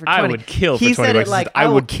kill someone for 20. I would kill for 20 bucks. He said it like, I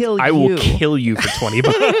will kill you. I will kill you for 20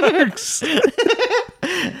 bucks.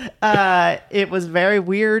 It was very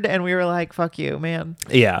weird, and we were like, fuck you, man.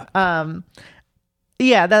 Yeah.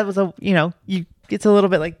 Yeah, that was it's a little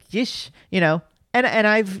bit like, yish, and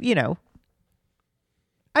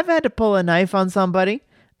I've had to pull a knife on somebody.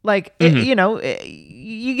 Like, you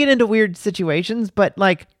get into weird situations, but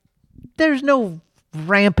like, there's no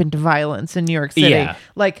rampant violence in New York City. Yeah.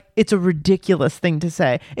 Like, it's a ridiculous thing to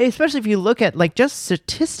say, especially if you look at like just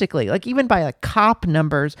statistically, like even by like cop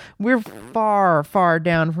numbers, we're far, far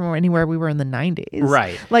down from anywhere we were in the 90s.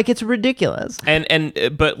 Right. Like, it's ridiculous.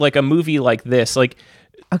 But like a movie like this, like,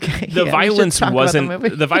 okay, the violence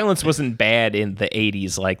wasn't bad in the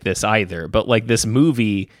 80s like this either, but like this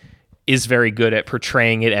movie is very good at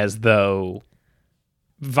portraying it as though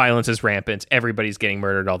violence is rampant. Everybody's getting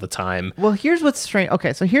murdered all the time. Well, here's what's strange.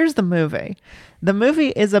 Okay, so here's the movie. The movie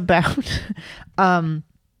is about I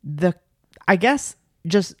guess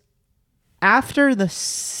just after the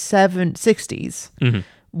 60s,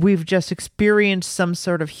 we've just experienced some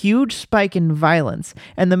sort of huge spike in violence.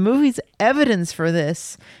 And the movie's evidence for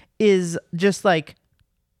this is just like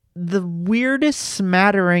the weirdest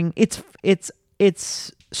smattering. It's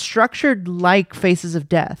structured like Faces of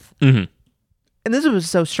Death. Mm-hmm. And this was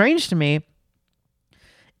so strange to me,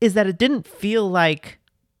 is that it didn't feel like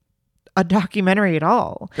a documentary at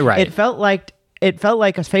all. Right. It felt like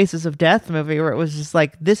a Faces of Death movie where it was just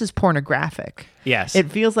like, this is pornographic. Yes. It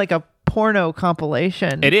feels like a porno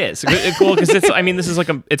compilation. It is. Well, because it's, I mean, this is like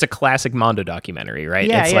it's a classic Mondo documentary, right?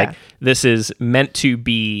 Yeah, it's yeah. like, this is meant to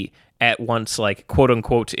be at once like quote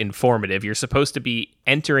unquote informative. You're supposed to be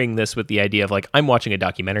entering this with the idea of like, I'm watching a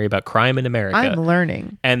documentary about crime in America. I'm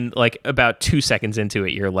learning. And like about 2 seconds into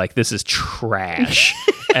it, you're like, this is trash.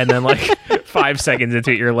 And then like 5 seconds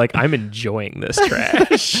into it, you're like, I'm enjoying this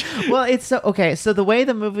trash. Well, it's so okay. So the way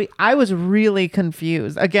the movie, I was really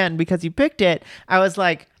confused again because you picked it. I was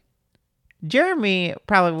like, Jeremy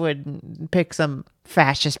probably would pick some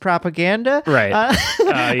fascist propaganda, Right.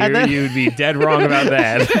 You'd be dead wrong about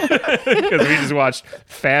that because we just watched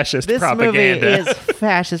fascist this propaganda. movie is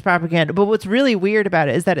fascist propaganda. But what's really weird about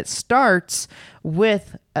it is that it starts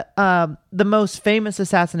with the most famous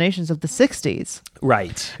assassinations of the 60s.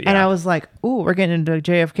 Right. And yeah. I was like, ooh, we're getting into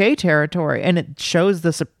JFK territory. And it shows the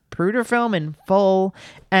Zapruder film in full.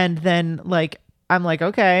 And then, like, I'm like,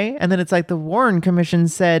 okay. And then it's like the Warren Commission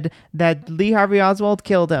said that Lee Harvey Oswald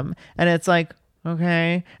killed him. And it's like,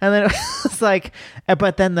 okay. And then it's like,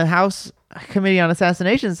 but then the House Committee on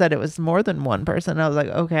Assassination said it was more than one person. And I was like,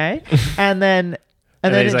 okay. And then...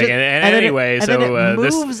 And then he's like, anyway, it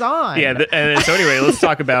moves on. Yeah, so anyway, let's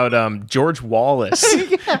talk about George Wallace.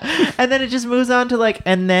 Yeah. And then it just moves on to like,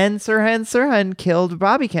 and then Sirhan killed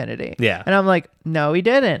Bobby Kennedy. Yeah. And I'm like, no, he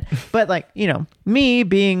didn't. But like, you know, me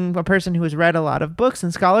being a person who has read a lot of books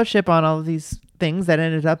and scholarship on all of these things that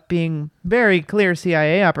ended up being very clear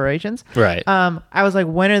CIA operations. Right. I was like,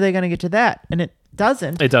 when are they going to get to that? And it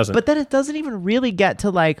doesn't. It doesn't. But then it doesn't even really get to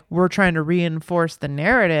like, we're trying to reinforce the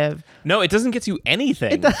narrative. No, it doesn't get you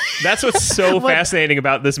anything. That's what's so fascinating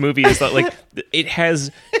about this movie is that like it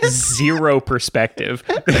has zero perspective.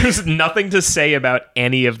 There's nothing to say about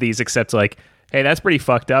any of these except like, hey, that's pretty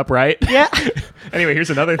fucked up, right? Yeah. Anyway, here's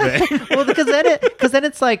another thing. Well, because then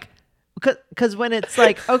it's like, because when it's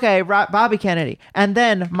like, okay, Bobby Kennedy, and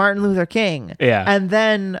then Martin Luther King, Yeah. and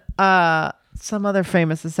then some other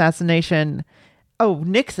famous assassination. Oh,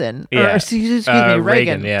 Nixon. Yeah. Or excuse me,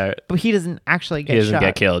 Reagan. Yeah. But he doesn't actually get He doesn't shot.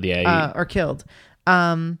 get killed, yeah. Or killed.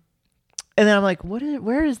 And then I'm like,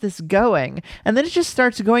 where is this going? And then it just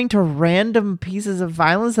starts going to random pieces of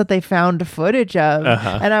violence that they found footage of.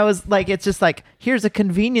 Uh-huh. And I was like, it's just like, here's a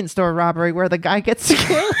convenience store robbery where the guy gets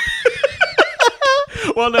killed.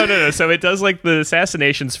 Well, no. So it does like the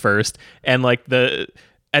assassinations first, and like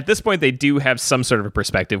at this point they do have some sort of a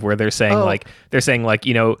perspective where they're saying like,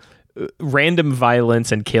 you know, random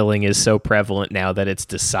violence and killing is so prevalent now that it's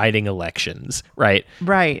deciding elections, right?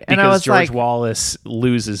 Right. Because And I was George like, Wallace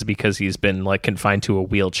loses because he's been like confined to a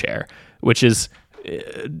wheelchair, which is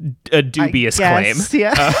a dubious claim.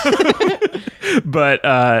 Yeah.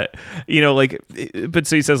 But you know, like, but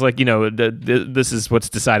so he says like, you know, this is what's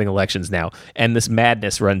deciding elections now, and this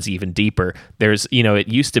madness runs even deeper. There's, you know, it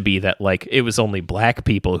used to be that like it was only black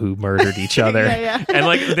people who murdered each other, Yeah. and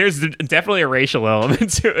like there's definitely a racial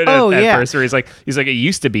element to it Oh, at yeah. first, where he's like it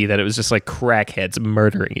used to be that it was just like crackheads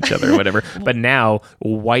murdering each other or whatever, but now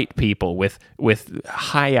white people with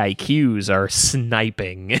high IQs are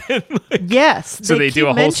sniping. Yes. So they do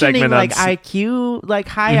a whole segment on like IQ, like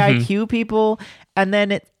high IQ people, and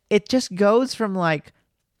then it just goes from like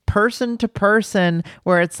person to person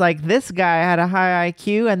where it's like this guy had a high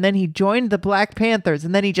IQ and then he joined the Black Panthers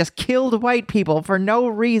and then he just killed white people for no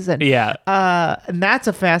reason. Yeah. And that's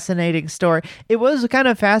a fascinating story. It was kind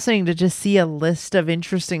of fascinating to just see a list of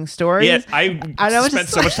interesting stories. Yeah, I was spent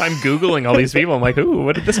just so much time Googling all these people. I'm like, ooh,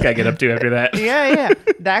 what did this guy get up to after that? Yeah.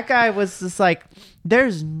 That guy was just like,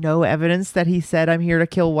 there's no evidence that he said, I'm here to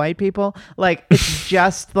kill white people. Like, it's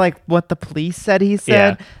just like what the police said he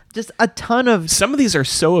said. Yeah. Just a ton of... Some of these are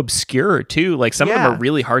so obscure, too. Like, some of them Yeah. are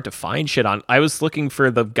really hard to find shit on. I was looking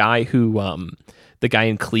for the guy the guy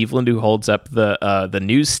in Cleveland who holds up the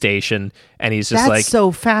news station, and he's just That's like...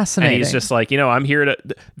 so fascinating. And he's just like, you know, I'm here to...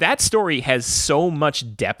 That story has so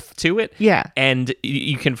much depth to it. Yeah. And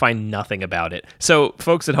you can find nothing about it. So,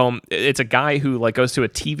 folks at home, it's a guy who, like, goes to a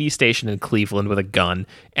TV station in Cleveland with a gun,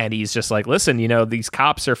 and he's just like, listen, you know, these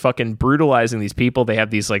cops are fucking brutalizing these people. They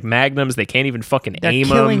have these, like, magnums. They can't even fucking aim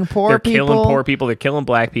them. killing poor They're people. killing poor people. They're killing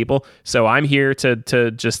black people. So, I'm here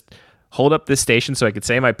to just... hold up this station so I could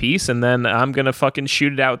say my piece, and then I'm gonna fucking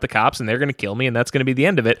shoot it out with the cops, and they're gonna kill me, and that's gonna be the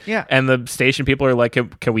end of it. Yeah. And the station people are like,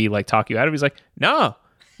 can we like talk you out of it? He's like, no,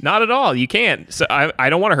 not at all. You can't. So I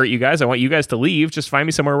don't want to hurt you guys. I want you guys to leave. Just find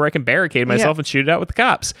me somewhere where I can barricade myself and shoot it out with the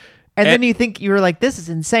cops. And then you think, you were like, this is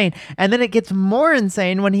insane. And then it gets more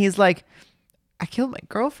insane when he's like, I killed my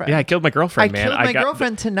girlfriend. Yeah, I killed my girlfriend, man. killed my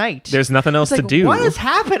girlfriend tonight. There's nothing else to do. What is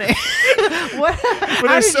happening? But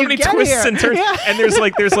there's so many twists and turns, and there's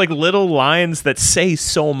like little lines that say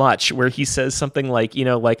so much. Where he says something like,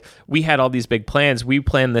 like we had all these big plans. We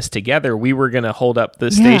planned this together. We were gonna hold up the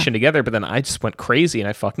station together, but then I just went crazy and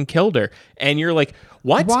I fucking killed her. And you're like,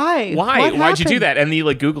 what? Why? Why'd you do that? And you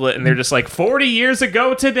like Google it, and they're just like 40 years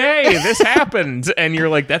ago today, this happened. And you're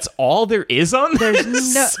like, that's all there is on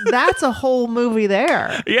this. That's a whole movie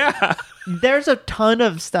there. Yeah. There's a ton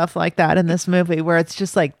of stuff like that in this movie where it's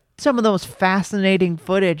just like some of the most fascinating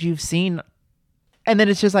footage you've seen. And then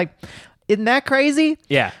it's just like, isn't that crazy?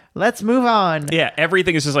 Yeah. Let's move on. Yeah.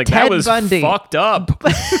 Everything is just like, Ted that was Bundy. fucked up.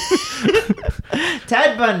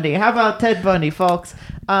 Ted Bundy. How about Ted Bundy, folks?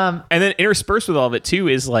 And then interspersed with all of it too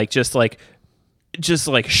is like just like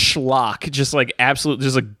schlock, just like absolute,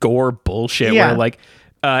 just like gore bullshit. Yeah. Where like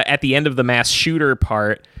at the end of the mass shooter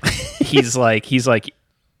part, he's like,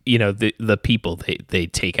 the people, they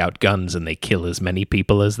take out guns and they kill as many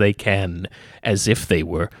people as they can, as if they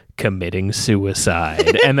were committing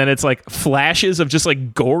suicide. And then it's like flashes of just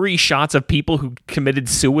like gory shots of people who committed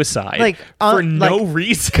suicide Like, for no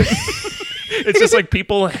reason. It's just like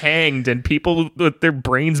people hanged and people with their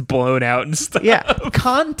brains blown out and stuff. Yeah,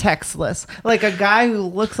 contextless. Like a guy who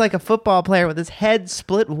looks like a football player with his head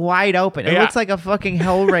split wide open. It looks like a fucking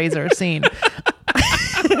Hellraiser scene.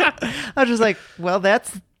 I was just like, well,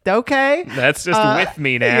 that's okay. That's just with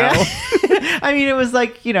me now. Yeah. I mean, it was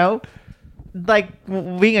like, like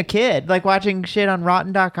being a kid, like watching shit on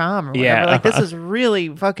Rotten.com or whatever. Yeah, Like, this is really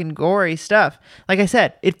fucking gory stuff. Like I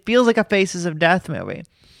said, it feels like a Faces of Death movie.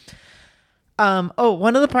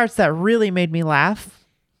 One of the parts that really made me laugh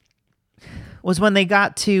was when they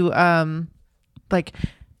got to right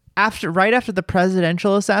after the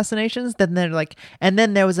presidential assassinations, then they're like, and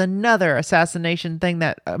then there was another assassination thing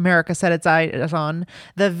that America set its eyes on,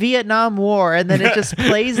 the Vietnam War, and then it just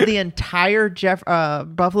plays the entire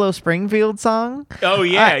Buffalo Springfield song. Oh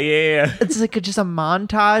yeah, yeah. It's like just a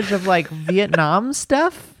montage of like Vietnam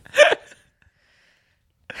stuff.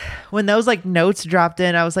 When those like notes dropped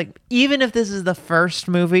in, I was like, even if this is the first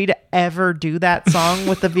movie to ever do that song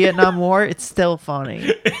with the Vietnam War, it's still funny.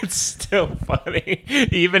 It's still funny.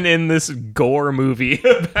 Even in this gore movie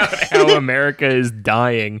about how America is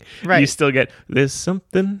dying, Right. You still get, there's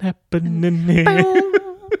something happening here.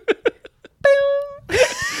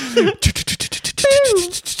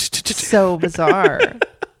 So bizarre.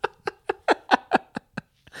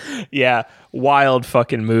 Yeah, wild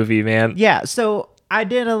fucking movie, man. Yeah, so I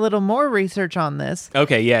did a little more research on this.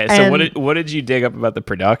 Okay, yeah. So And- what did you dig up about the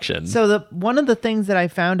production? So one of the things that I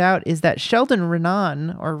found out is that Sheldon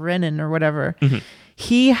Renan or whatever,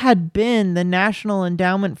 he had been the National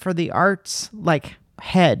Endowment for the Arts like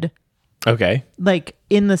head, Okay, like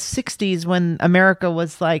in the 60s when America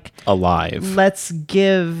was like, alive. let's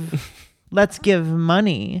give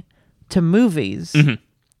money to movies.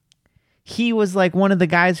 He was like one of the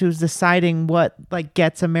guys who's deciding what like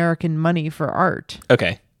gets American money for art.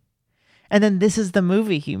 Okay. And then this is the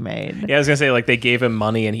movie he made. Yeah, I was gonna say like they gave him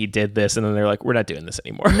money and he did this, and then they're like, we're not doing this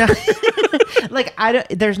anymore. Like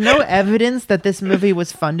there's no evidence that this movie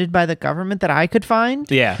was funded by the government that I could find.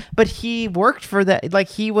 Yeah. But he worked for that. Like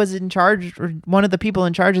he was in charge, or one of the people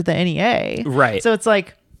in charge of the NEA. Right. So it's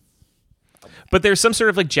like, But there's some sort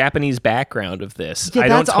of like Japanese background of this. Yeah, I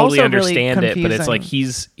don't that's totally also really understand it, but it's like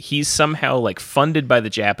confusing. he's somehow like funded by the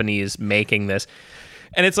Japanese making this.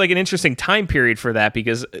 And it's like an interesting time period for that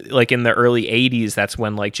because like in the early 80s, that's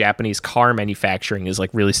when like Japanese car manufacturing is like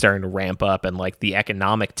really starting to ramp up, and like the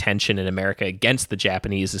economic tension in America against the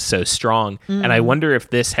Japanese is so strong. And I wonder if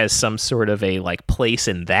this has some sort of a like place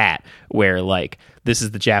in that where like this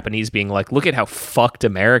is the Japanese being like, look at how fucked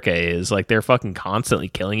America is. Like they're fucking constantly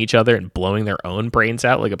killing each other and blowing their own brains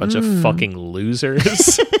out like a bunch of fucking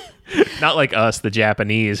losers. Not like us, the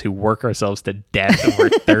Japanese, who work ourselves to death when we're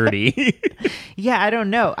 30. yeah, I don't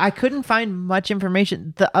know. I couldn't find much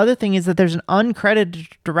information. The other thing is that there's an uncredited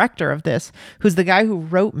director of this who's the guy who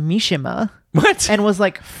wrote Mishima. What? And was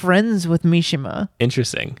like friends with Mishima,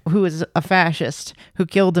 Interesting. who is a fascist who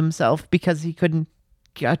killed himself because he couldn't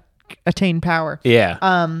attain power. Yeah.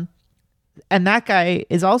 And that guy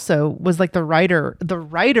was like the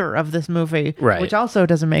writer of this movie, Right. which also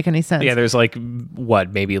doesn't make any sense. Yeah, there's like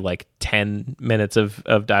maybe like 10 minutes of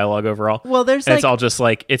dialogue overall. Well, there's And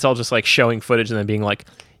like it's all just like showing footage and then being like,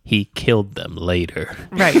 he killed them later.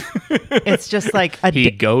 right. It's just like He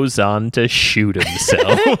goes on to shoot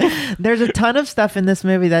himself. there's a ton of stuff in this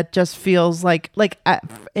movie that just feels like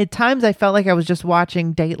at times I felt like I was just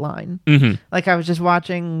watching Dateline. Mm-hmm. Like I was just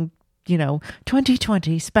watching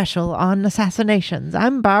 2020 special on assassinations.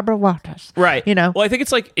 I'm Barbara Walters. Right. Well, I think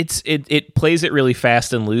it's like it plays it really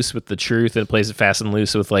fast and loose with the truth, and it plays it fast and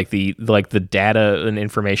loose with like the data and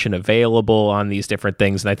information available on these different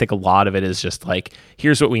things. And I think a lot of it is just like,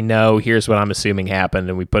 here's what we know, here's what I'm assuming happened,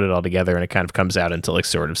 and we put it all together, and it kind of comes out into like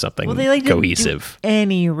sort of something well, they like cohesive. Didn't do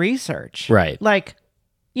any research. Right. Like,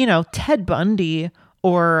 Ted Bundy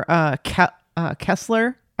or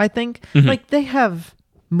Kessler, I think, like they have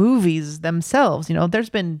movies themselves. There's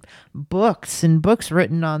been books and books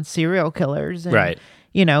written on serial killers and, right.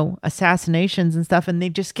 Assassinations and stuff. And they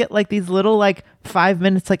just get like these little like 5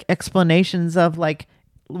 minutes like explanations of like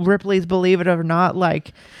Ripley's Believe It or Not,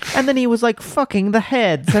 like, and then he was like fucking the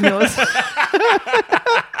heads, and it was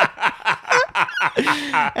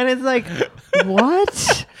and it's like,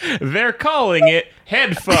 what? They're calling it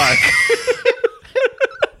head fuck.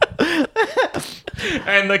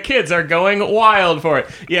 And the kids are going wild for it.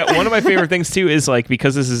 Yeah, one of my favorite things too is like,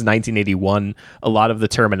 because this is 1981, a lot of the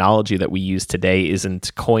terminology that we use today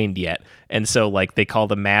isn't coined yet. And so like they call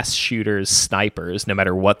the mass shooters snipers no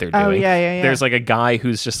matter what they're doing. Oh, yeah. There's like a guy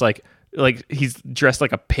who's just like he's dressed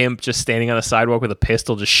like a pimp, just standing on the sidewalk with a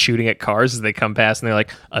pistol, just shooting at cars as they come past, and they're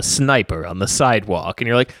like, a sniper on the sidewalk. And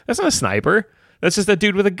you're like, that's not a sniper. That's just a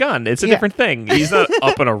dude with a gun. It's a different thing. He's not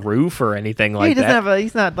up on a roof or anything like that.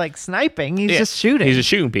 He's not like sniping. He's just shooting. He's just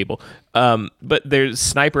shooting people. But there's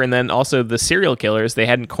sniper, and then also the serial killers. They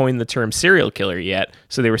hadn't coined the term serial killer yet,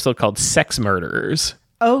 so they were still called sex murderers.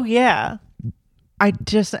 Oh yeah,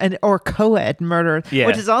 or co-ed murder,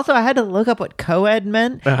 which is also, I had to look up what co-ed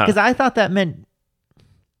meant, because I thought that meant,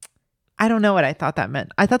 I don't know what I thought that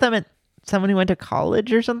meant. I thought that meant someone who went to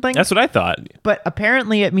college or something. That's what I thought. But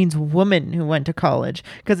apparently it means woman who went to college,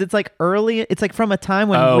 because it's like it's like from a time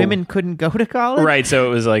when women couldn't go to college. Right, so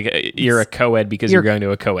it was like you're a co-ed because you're going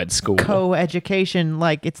to a co-ed school. Co-education,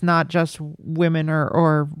 like it's not just women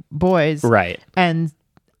or boys. Right. And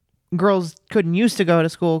girls couldn't used to go to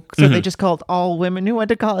school, so they just called all women who went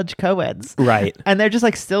to college co-eds. Right. And they're just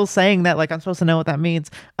like still saying that, like I'm supposed to know what that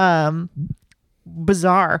means.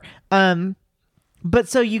 Bizarre. But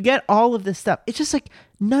so you get all of this stuff. It's just like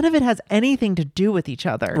none of it has anything to do with each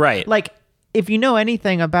other. Right. Like if you know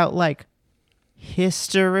anything about like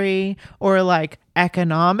history or like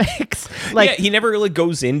economics, like he never really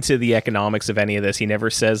goes into the economics of any of this. He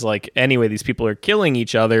never says like, anyway, these people are killing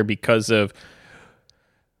each other because of,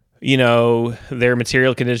 their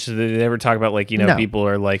material conditions. They never talk about like, No. people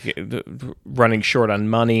are like running short on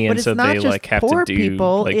money, but and it's so not they just like have poor to do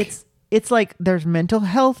people. like, It's like there's mental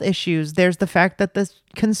health issues. There's the fact that this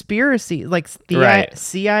conspiracy, like the Right.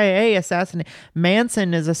 CIA assassinate,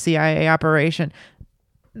 Manson is a CIA operation.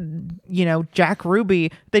 Jack Ruby,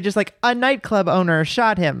 they just like a nightclub owner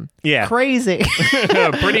shot him. Yeah. Crazy.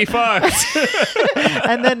 pretty fucked.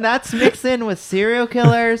 And then that's mixed in with serial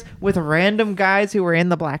killers, with random guys who were in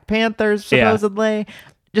the Black Panthers, supposedly.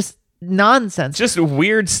 Just nonsense. Just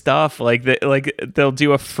weird stuff. Like they'll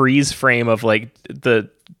do a freeze frame of like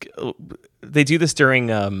they do this during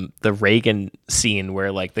the Reagan scene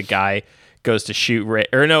where like the guy goes to shoot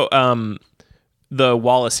the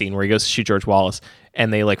Wallace scene where he goes to shoot George Wallace,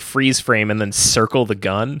 and they like freeze frame and then circle the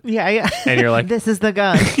gun. Yeah. And you're like, this is the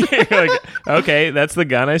gun. You're like, okay, that's the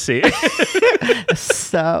gun, I see.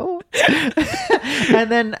 So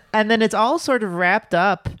and then it's all sort of wrapped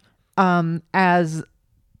up as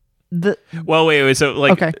the wait, so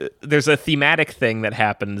like okay. There's a thematic thing that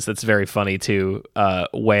happens that's very funny too,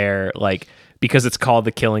 where like, because it's called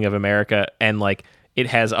The Killing of America and like it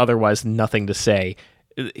has otherwise nothing to say,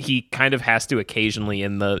 he kind of has to occasionally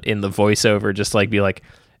in the voiceover just like be like,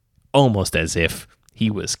 almost as if he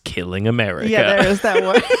was killing America. Yeah, there is that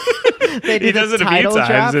one. They do he does it a few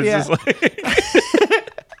times. It's just like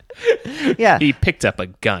yeah. He picked up a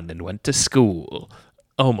gun and went to school,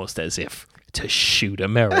 almost as if to shoot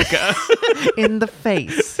America in the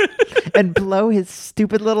face and blow his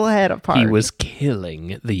stupid little head apart. He was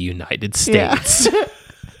killing the United States.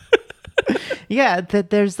 Yeah, that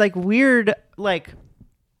there's like weird, like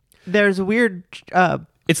there's weird.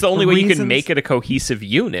 It's the only way you can reasons. make it a cohesive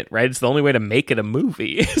unit, right? It's the only way to make it a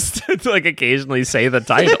movie is to like occasionally say the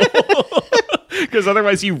title. Because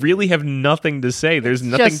otherwise you really have nothing to say. There's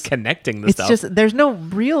nothing connecting the stuff. It's just, there's no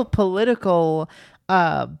real political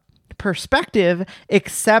perspective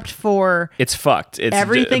except for it's fucked.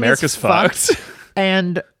 Everything America's is fucked.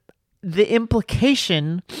 And the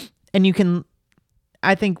implication, and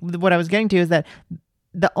I think what I was getting to is that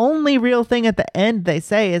the only real thing at the end they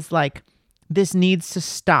say is like, this needs to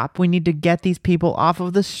stop. We need to get these people off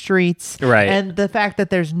of the streets. Right. And the fact that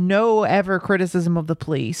there's no ever criticism of the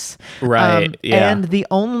police. Right. Yeah. And the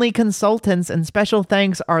only consultants and special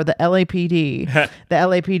thanks are the LAPD, the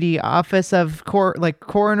LAPD Office of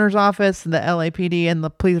Coroner's Office, the LAPD, and the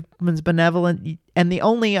Policeman's Benevolent. And the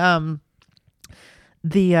only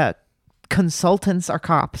consultants are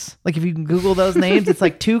cops. Like if you can Google those names, it's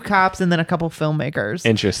like 2 cops and then a couple filmmakers.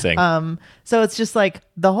 Interesting. So it's just like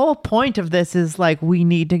the whole point of this is like we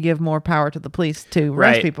need to give more power to the police to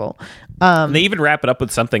arrest people. And they even wrap it up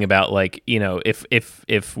with something about like, you know,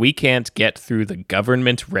 if we can't get through the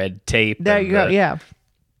government red tape, There you go. Yeah.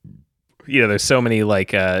 You know, there's so many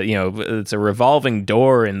like, you know, it's a revolving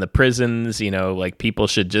door in the prisons, you know, like people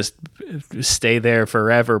should just stay there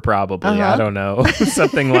forever, probably. I don't know.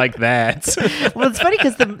 Something like that. Well, it's funny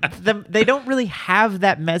because they don't really have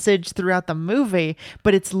that message throughout the movie,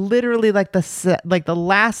 but it's literally like the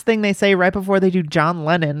last thing they say right before they do John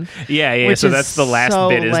Lennon. Yeah. So that's the last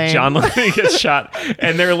bit lame. is John Lennon gets shot.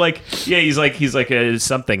 And they're like, yeah, he's like,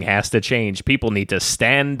 something has to change. People need to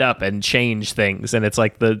stand up and change things. And it's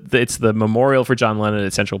like it's the memorial for John Lennon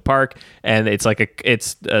at Central Park, and it's like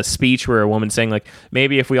it's a speech where a woman's saying like,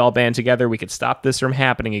 maybe if we all band together we could stop this from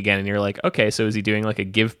happening again. And you're like, okay, so is he doing like a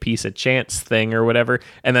give peace a chance thing or whatever?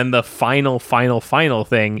 And then the final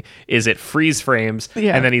thing is it freeze frames,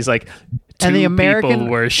 and then he's like, and the American people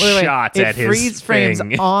were shot at his freeze frames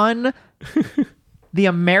thing. On the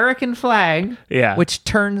American flag, which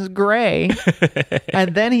turns gray,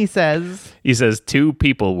 and then he says 2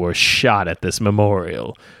 people were shot at this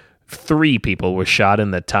memorial. 3 people were shot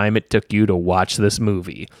in the time it took you to watch this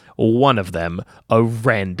movie. One of them, a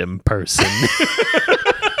random person.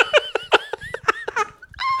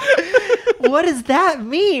 What does that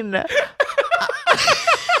mean?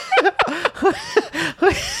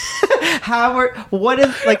 What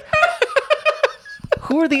is like?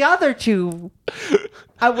 Who are the other 2?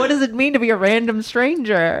 What does it mean to be a random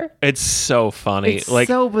stranger? It's so funny. It's like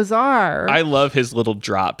so bizarre. I love his little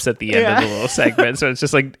drops at the end of the little segment. So it's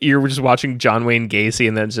just like you're just watching John Wayne Gacy,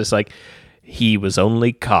 and then it's just like he was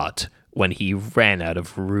only caught when he ran out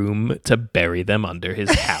of room to bury them under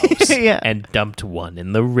his house and dumped one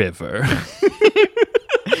in the river.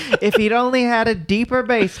 If he'd only had a deeper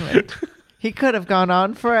basement, he could have gone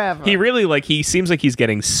on forever. He really he seems like he's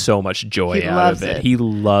getting so much joy out of it. He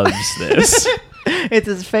loves this. It's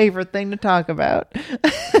his favorite thing to talk about.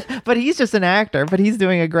 But he's just an actor, but he's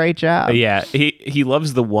doing a great job. Yeah, he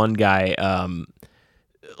loves the one guy.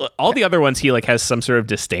 All the other ones he like has some sort of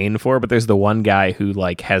disdain for, but there's the one guy who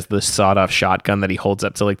like has the sawed-off shotgun that he holds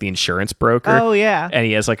up to like the insurance broker. Oh yeah. And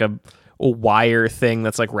he has like a wire thing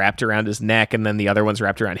that's like wrapped around his neck, and then the other one's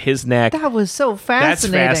wrapped around his neck. That was so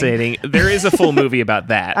fascinating. That's fascinating. There is a full movie about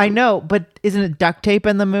that. I know, but isn't it duct tape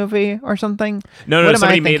in the movie or something? No.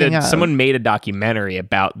 Someone made a documentary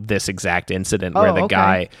about this exact incident where the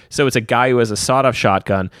guy. So it's a guy who has a sawed-off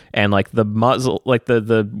shotgun, and like the muzzle, like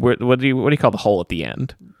the what do you call the hole at the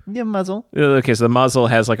end? Yeah, muzzle. Okay, so the muzzle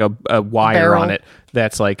has like a wire barrel on it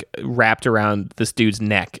that's like wrapped around this dude's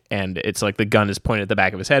neck, and it's like the gun is pointed at the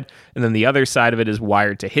back of his head, and then the other side of it is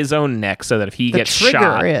wired to his own neck so that if he gets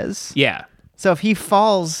shot, yeah. So if he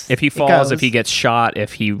falls, if he gets shot,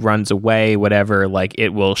 if he runs away, whatever, like it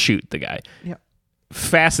will shoot the guy. Yeah.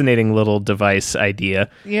 Fascinating little device idea.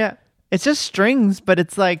 Yeah, it's just strings, but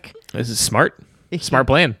it's like this is smart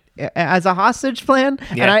plan. As a hostage plan,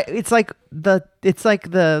 and it's like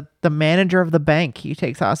the manager of the bank he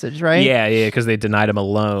takes hostage, right? Yeah, because they denied him a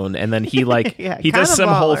loan, and then he like he does some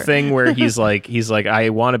whole thing where he's like I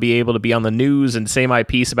want to be able to be on the news and say my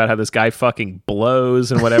piece about how this guy fucking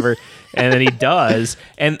blows and whatever, and then he does,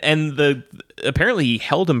 and apparently he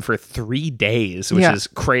held him for 3 days, which is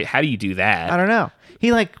crazy. How do you do that? I don't know.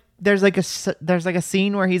 He like there's like a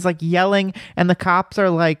scene where he's like yelling, and the cops are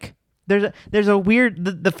like. There's a weird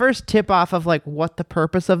the first tip off of like what the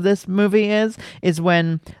purpose of this movie is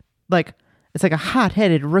when like it's like a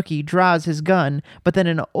hot-headed rookie draws his gun, but then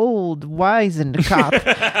an old wizened cop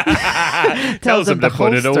tells him to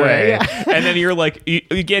put it away. Yeah. And then you're like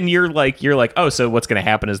oh, so what's going to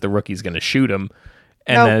happen is the rookie's going to shoot him,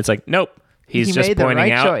 and then it's like nope. He just made pointing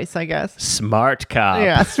the right out choice, I guess. Smart cop.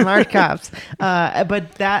 Yeah, smart cops.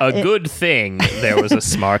 But that good thing there was a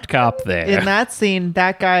smart cop there. In that scene,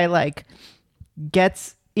 that guy like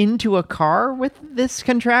gets into a car with this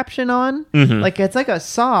contraption on. Mm-hmm. Like it's like a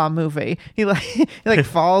Saw movie. He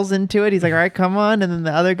falls into it. He's like, all right, come on. And then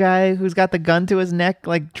the other guy who's got the gun to his neck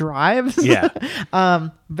like drives. Yeah.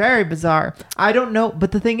 Very bizarre. I don't know.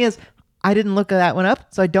 But the thing is, I didn't look that one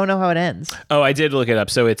up, so I don't know how it ends. Oh, I did look it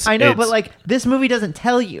up. So I know, but like this movie doesn't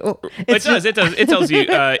tell you. It does. It tells you.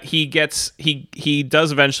 He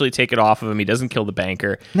does eventually take it off of him. He doesn't kill the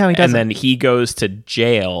banker. No, he doesn't. And then he goes to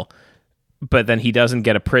jail, but then he doesn't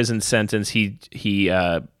get a prison sentence. They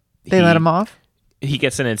let him off. He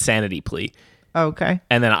gets an insanity plea. Okay.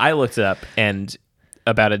 And then I looked it up, and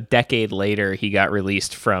about a decade later, he got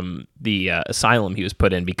released from the asylum he was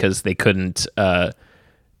put in because they couldn't.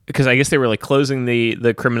 Because I guess they were like closing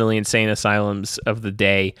the criminally insane asylums of the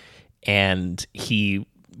day, and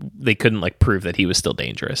they couldn't like prove that he was still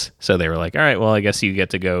dangerous. So they were like, all right, well, I guess you get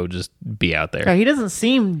to go just be out there. Yeah, he doesn't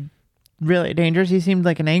seem really dangerous. He seemed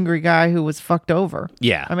like an angry guy who was fucked over.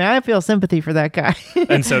 Yeah. I mean, I feel sympathy for that guy.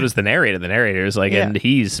 And so does the narrator. The narrator is like, and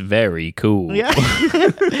he's very cool. Yeah.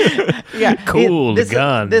 Yeah. Cool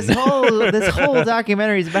gun. This whole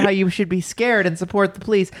documentary is about how you should be scared and support the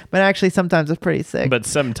police, but actually sometimes it's pretty sick. But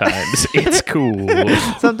sometimes it's cool.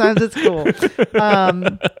 Sometimes it's cool.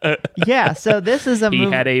 Yeah, so this is a movie.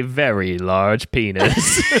 He had a very large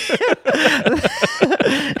penis.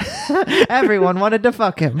 Everyone wanted to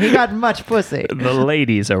fuck him. He got much pussy. The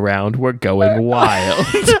ladies around were going wild.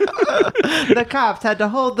 The cops had to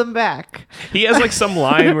hold them back. He has like some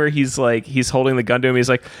line where he's holding the gun to him. He's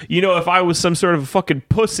like, if I was some sort of a fucking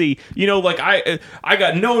pussy, like I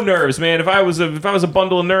got no nerves, man. If I was a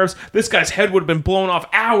bundle of nerves, this guy's head would have been blown off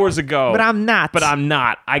hours ago. But I'm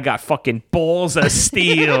not. I got fucking balls of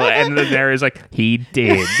steel. And the narrator's like, he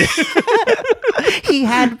did. He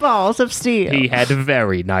had balls of steel. He had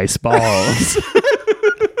very nice balls.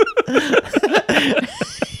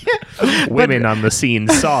 Women on the scene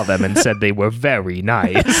saw them and said they were very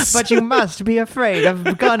nice. But you must be afraid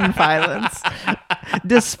of gun violence,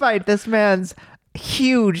 despite this man's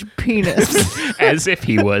huge penis. As if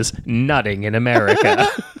he was nutting in America.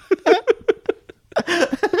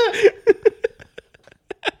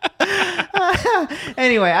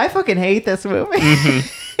 Anyway, I fucking hate this movie.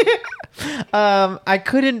 I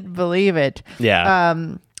couldn't believe it.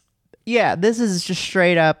 Yeah. Yeah, this is just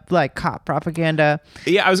straight up like cop propaganda.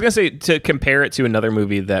 Yeah, I was gonna say, to compare it to another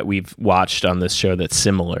movie that we've watched on this show that's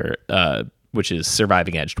similar, which is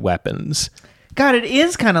Surviving Edged Weapons. God, it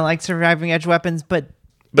is kind of like Surviving Edged Weapons, but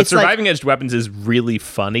Surviving Edged Weapons is really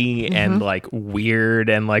funny and like weird,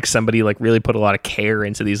 and like somebody like really put a lot of care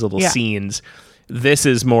into these little scenes. This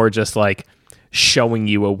is more just like showing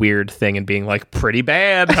you a weird thing and being like, pretty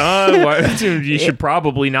bad, huh? You should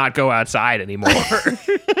probably not go outside anymore.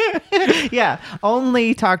 Yeah,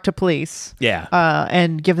 only talk to police. Yeah.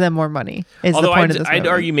 And give them more money. Although the point of this I'd movie.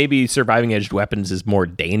 argue maybe Surviving Edged Weapons is more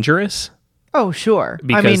dangerous. Oh, sure.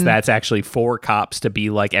 Because that's actually for cops to be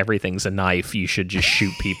like, everything's a knife, you should just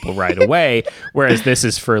shoot people right away. Whereas this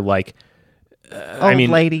is for like old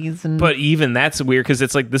ladies. But even that's weird because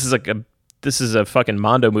it's like, this is a fucking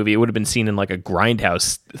Mondo movie. It would have been seen in like a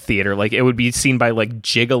grindhouse theater. Like it would be seen by like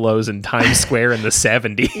gigolos in Times Square in the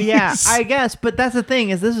 70s. Yeah, I guess. But that's the thing,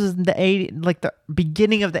 is this was the 80s, like the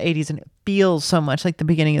beginning of the 80s, and it feels so much like the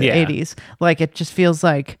beginning of the 80s. Like it just feels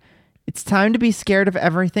like it's time to be scared of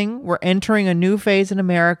everything. We're entering a new phase in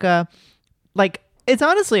America. Like, it's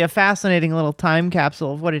honestly a fascinating little time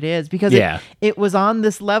capsule of what it is, because it was on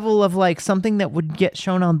this level of like something that would get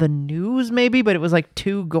shown on the news maybe, but it was like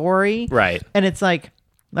too gory. Right. And it's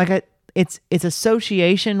it's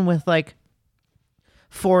association with like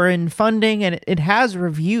foreign funding, and it has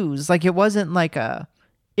reviews. Like it wasn't like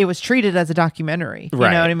it was treated as a documentary. You know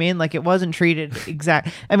what I mean? Like it wasn't treated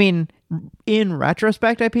I mean, in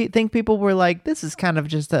retrospect, I think people were like, this is kind of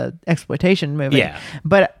just a exploitation movie. Yeah.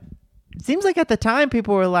 But it seems like at the time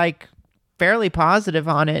people were like fairly positive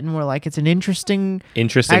on it, and were like, it's an interesting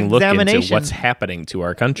look into what's happening to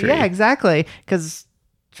our country. Yeah, exactly. Because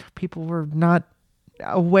people were not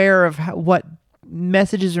aware of what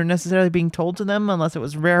messages are necessarily being told to them unless it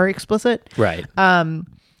was very explicit. Right.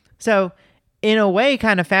 So in a way,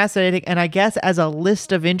 kind of fascinating. And I guess as a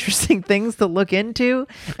list of interesting things to look into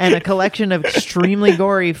and a collection of extremely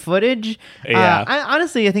gory footage,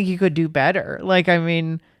 honestly, I think you could do better. Like, I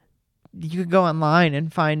mean, you could go online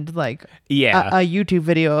and find like a YouTube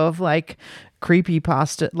video of like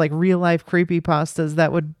creepypasta, like real life creepypastas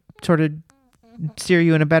that would sort of steer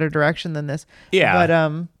you in a better direction than this. Yeah.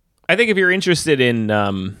 But I think if you're interested in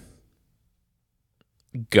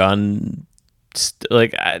gun,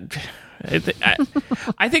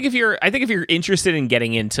 I think if you're interested in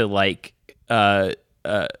getting into like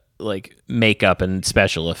makeup and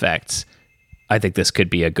special effects, I think this could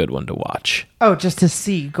be a good one to watch. Oh, just to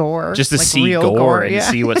see gore. Just to like see gore and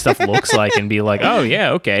see what stuff looks like and be like, oh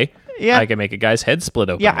yeah, okay. Yeah. I can make a guy's head split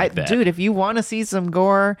open like that. Dude, if you want to see some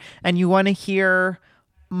gore and you want to hear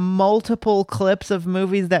multiple clips of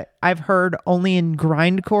movies that I've heard only in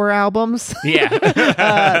grindcore albums. Yeah.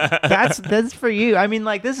 That's for you. I mean,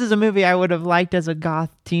 like, this is a movie I would have liked as a goth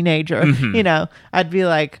teenager. You know, I'd be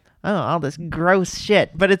like, oh, all this gross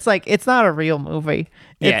shit. But it's like, it's not a real movie.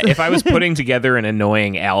 Yeah, if I was putting together an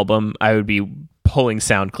annoying album, I would be pulling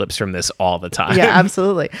sound clips from this all the time. Yeah,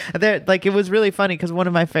 absolutely. Like, it was really funny because one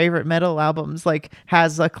of my favorite metal albums like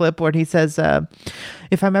has a clip where he says,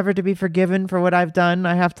 if I'm ever to be forgiven for what I've done,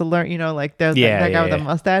 I have to learn, you know, like there's that guy with a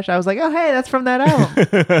mustache. I was like, oh, hey, that's from that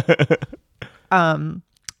album.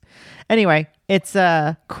 Anyway, it's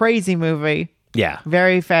a crazy movie. Yeah.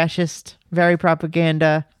 Very fascist, very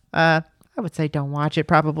propaganda. I would say don't watch it,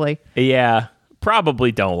 probably. Yeah.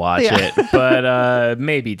 Probably don't watch it, but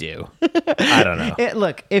maybe do. I don't know.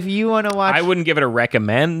 Look, if you want to watch, I wouldn't give it a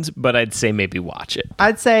recommend, but I'd say maybe watch it.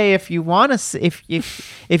 I'd say if you want to,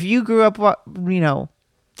 if you grew up, you know,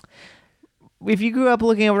 if you grew up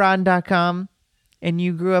looking at Rotten.com and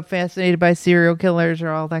you grew up fascinated by serial killers or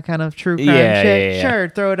all that kind of true crime shit, sure,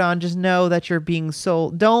 throw it on. Just know that you're being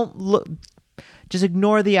sold. Don't look. Just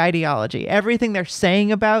ignore the ideology. Everything they're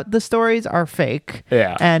saying about the stories are fake.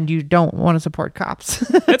 Yeah. And you don't want to support cops.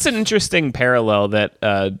 That's an interesting parallel that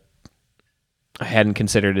I hadn't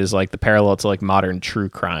considered as like the parallel to like modern true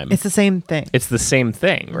crime. It's the same thing. It's the same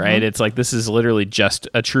thing, right? Mm-hmm. It's like this is literally just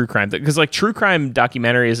a true crime. Because like true crime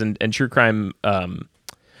documentaries and true crime... I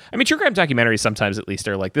mean, true crime documentaries sometimes at least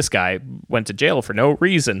are like, this guy went to jail for no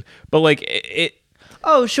reason. But like it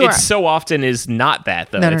oh, sure. It so often is not that,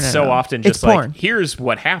 though. No, it's so often just it's porn. Like, here's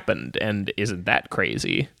what happened, and isn't that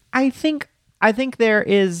crazy? I think there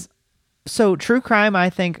is... So, true crime, I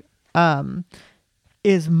think,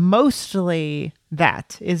 is mostly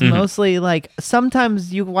that. Is mostly, like,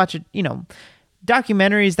 sometimes you watch it, you know,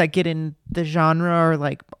 documentaries that get in the genre or,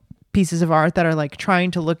 like, pieces of art that are, like, trying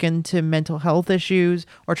to look into mental health issues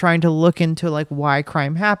or trying to look into, like, why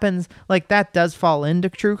crime happens. Like, that does fall into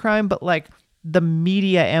true crime, but, like... the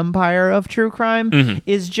media empire of true crime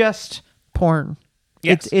is just porn.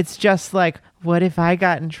 Yes. It's just like, what if I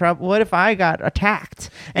got in trouble? What if I got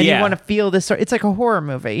attacked? And you want to feel this. It's like a horror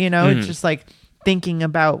movie, you know? It's just like thinking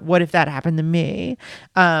about what if that happened to me.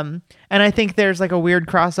 And I think there's like a weird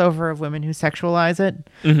crossover of women who sexualize it,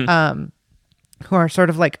 who are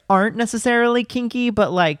sort of like aren't necessarily kinky,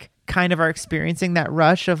 but like kind of are experiencing that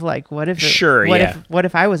rush of like, what if what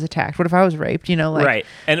if I was attacked? What if I was raped? You know, like, right.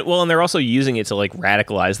 And well, and they're also using it to like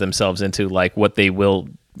radicalize themselves into like what they will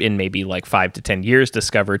in maybe like 5 to 10 years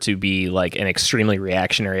discover to be like an extremely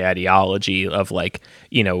reactionary ideology of like,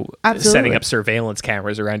 you know, setting up surveillance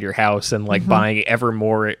cameras around your house and like buying ever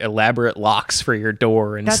more elaborate locks for your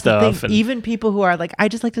door and stuff. And even people who are like, I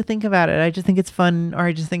just like to think about it. I just think it's fun, or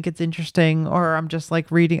I just think it's interesting, or I'm just like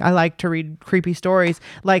reading. I like to read creepy stories.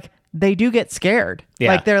 Like, they do get scared.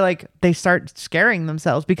 Yeah. Like, they're like, they start scaring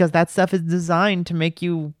themselves because that stuff is designed to make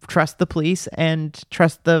you trust the police and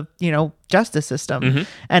trust the, you know, justice system.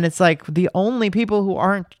 And it's like the only people who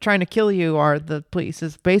aren't trying to kill you are the police,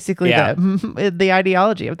 is basically the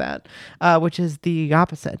ideology of that, which is the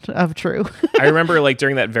opposite of true. I remember like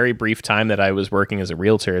during that very brief time that I was working as a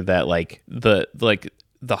realtor that like the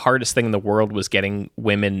hardest thing in the world was getting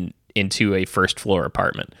women into a first floor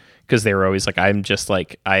apartment. Because they were always like,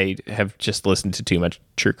 I have just listened to too much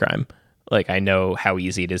true crime. Like, I know how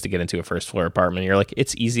easy it is to get into a first floor apartment. You're like,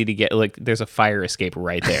 it's easy to get, like, there's a fire escape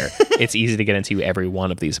right there. It's easy to get into every one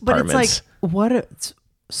of these apartments. But it's like,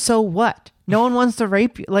 so what? No one wants to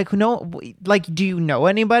rape you. Like, no, like, do you know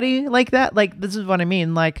anybody like that? Like, this is what I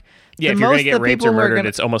mean. Like, yeah, if you're going to get raped or murdered,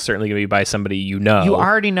 it's almost certainly going to be by somebody you know. You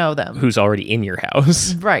already know them. Who's already in your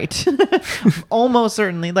house. Right. Almost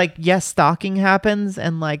certainly. Like, yes, stalking happens,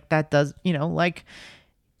 and, like, that does, you know, like,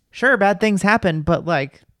 sure, bad things happen, but,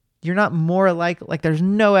 like, you're not more like there's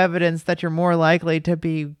no evidence that you're more likely to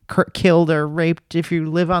be killed or raped if you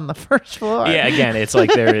live on the first floor. Yeah, again, it's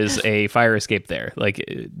like there is a fire escape there. Like,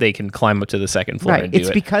 they can climb up to the second floor and do it.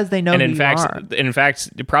 It's because they know and who in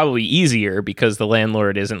fact, probably easier because the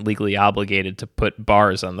landlord isn't legally obligated to put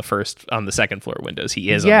bars on the second floor windows.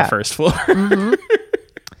 He is on the first floor.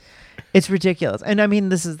 It's ridiculous. And I mean,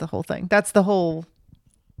 this is the whole thing. That's the whole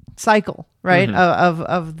cycle, right?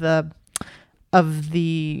 Of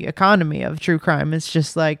the economy of true crime. It's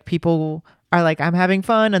just like people are like, I'm having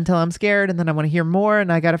fun until I'm scared, and then I want to hear more, and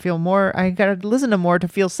I got to feel more. I got to listen to more to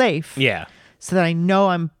feel safe. Yeah. So that I know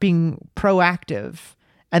I'm being proactive.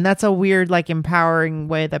 And that's a weird, like, empowering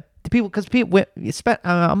way that people, because people,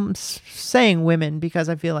 I'm saying women because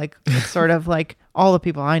I feel like it's sort of like all the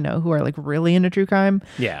people I know who are like really into true crime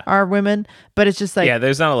are women. But it's just like, yeah,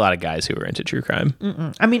 there's not a lot of guys who are into true crime.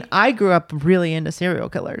 I mean, I grew up really into serial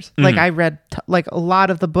killers. Like I read like a lot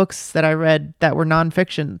of the books that I read that were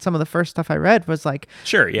nonfiction. Some of the first stuff I read was like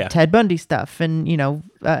Ted Bundy stuff and, you know,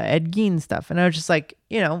 Ed Gein stuff. And I was just like,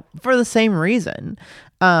 you know, for the same reason.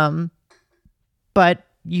 But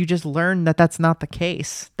you just learn that that's not the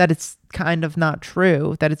case, that it's kind of not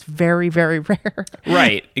true, that it's very, very rare.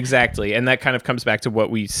 Right, exactly. And that kind of comes back to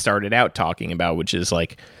what we started out talking about, which is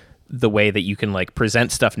like the way that you can like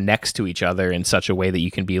present stuff next to each other in such a way that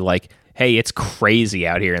you can be like, hey, it's crazy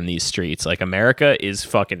out here in these streets. Like, America is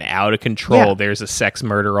fucking out of control. Yeah. There's a sex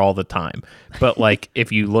murder all the time. But like,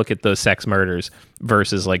 if you look at those sex murders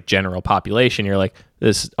versus like general population, you're like,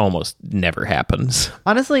 this almost never happens.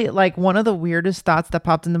 Honestly, like one of the weirdest thoughts that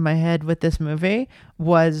popped into my head with this movie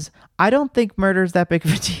was, I don't think murder's that big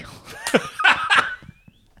of a deal.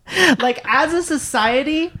 Like, as a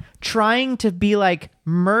society, trying to be like,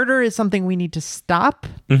 murder is something we need to stop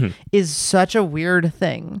is such a weird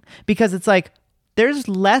thing, because it's like, there's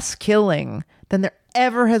less killing than there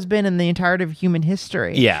ever has been in the entirety of human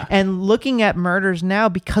history. Yeah. And looking at murders now,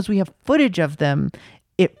 because we have footage of them,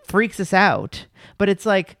 it freaks us out. But it's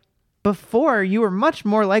like, before, you were much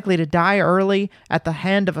more likely to die early at the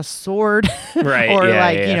hand of a sword, right? Or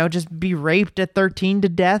you know, just be raped at 13 to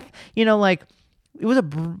death. You know, like, it was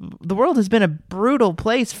the world has been a brutal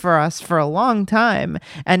place for us for a long time.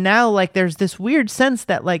 And now, like, there's this weird sense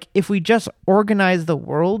that, like, if we just organize the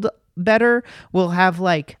world better, we'll have,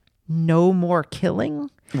 like, no more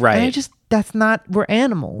killing. Right. And that's not, we're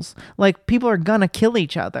animals. Like, people are gonna kill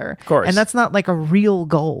each other. Of course. And that's not like a real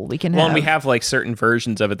goal we can have. Well, and we have like certain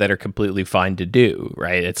versions of it that are completely fine to do,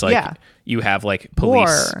 right? It's like, you have like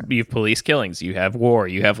police, you have police killings, you have war,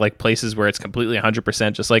 you have like places where it's completely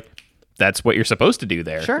 100% just like, that's what you're supposed to do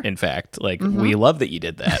there. Sure. In fact, like, we love that you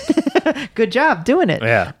did that. Good job doing it.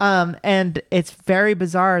 Yeah. And it's very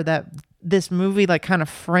bizarre that this movie like kind of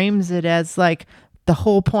frames it as like, the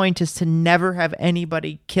whole point is to never have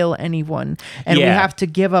anybody kill anyone. And we have to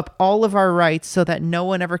give up all of our rights so that no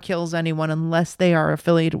one ever kills anyone unless they are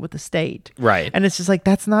affiliated with the state. Right. And it's just like,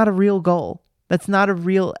 that's not a real goal. That's not a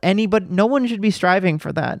real, no one should be striving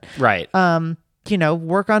for that. Right. You know,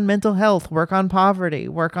 work on mental health, work on poverty,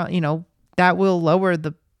 work on, you know, that will lower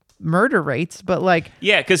the murder rates, but like,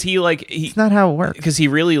 yeah, because it's not how it works. Because he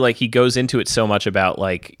really like, he goes into it so much about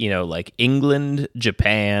like, you know, like England,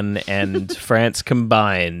 Japan, and France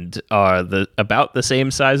combined are about the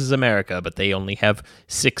same size as America, but they only have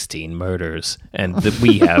 16 murders, and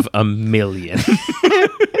we have 1 million.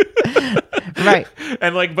 Right.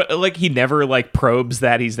 And like, but like, he never like probes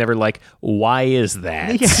that. He's never like, why is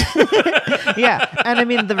that? Yeah. And I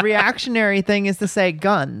mean, the reactionary thing is to say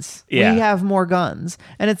guns. Yeah. We have more guns.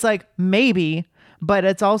 And it's like, maybe, but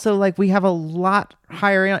it's also like, we have a lot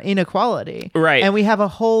higher inequality. Right. And we have a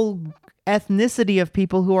whole ethnicity of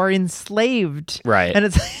people who are enslaved. Right. And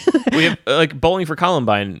it's we have like Bowling for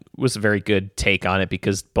Columbine was a very good take on it,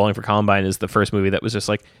 because Bowling for Columbine is the first movie that was just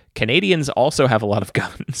like, Canadians also have a lot of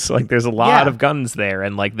guns. Like, there's a lot of guns there,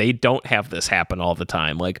 and like, they don't have this happen all the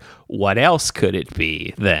time. Like, what else could it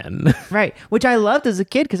be then? Right. Which I loved as a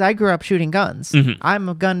kid, because I grew up shooting guns. I'm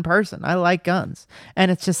a gun person. I like guns.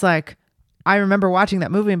 And it's just like, I remember watching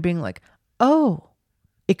that movie and being like, oh,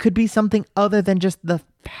 it could be something other than just the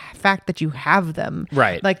fact that you have them.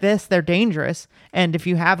 Right. Like this, they're dangerous. And if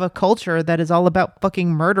you have a culture that is all about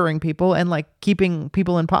fucking murdering people and like keeping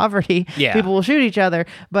people in poverty, people will shoot each other.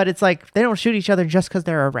 But it's like, they don't shoot each other just because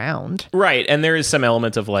they're around. Right. And there is some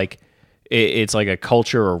element of like, it's like a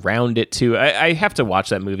culture around it too. I have to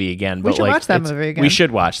watch that movie again. But we should watch that movie again. We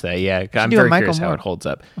should watch that. Yeah, I'm very curious how it holds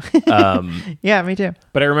up. Yeah, me too.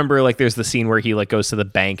 But I remember like there's the scene where he like goes to the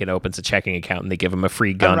bank and opens a checking account, and they give him a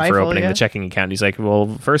free gun for opening the checking account. And he's like,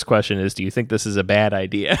 "Well, first question is, do you think this is a bad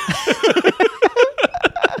idea?"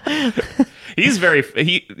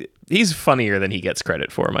 He's funnier than he gets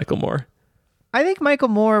credit for, Michael Moore. I think Michael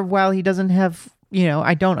Moore, while he doesn't have, you know,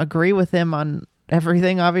 I don't agree with him on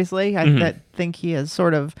everything, obviously. I think he is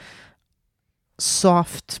sort of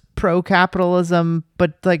soft pro-capitalism,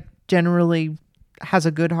 but like generally has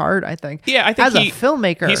a good heart, I think. Yeah, I think as a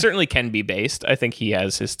filmmaker, he certainly can be based. I think he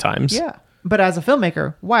has his times. Yeah, but as a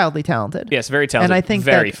filmmaker, wildly talented. Yes, very talented. And I think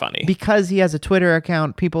very funny. Because he has a Twitter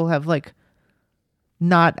account, people have like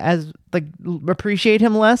not as like appreciate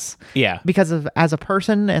him less. Yeah, because of as a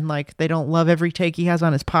person, and like they don't love every take he has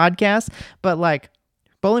on his podcast, but like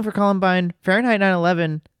Bowling for Columbine, Fahrenheit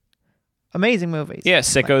 9/11, amazing movies. Yeah,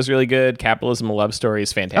 Sicko's really good. Capitalism: A Love Story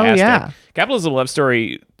is fantastic. Oh, yeah. Capitalism: A Love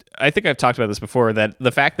Story, I think I've talked about this before, that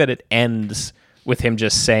the fact that it ends with him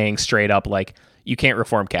just saying straight up, like, you can't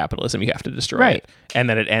reform capitalism, you have to destroy Right. it. And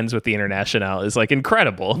then it ends with the Internationale is like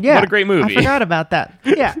incredible. Yeah. What a great movie. I forgot about that.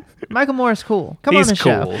 Yeah. Michael Moore is cool. Come on He's the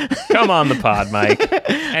cool. show. Come on the pod, Mike.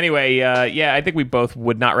 Anyway, I think we both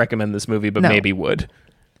would not recommend this movie, but No. maybe would.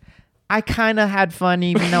 I kind of had fun,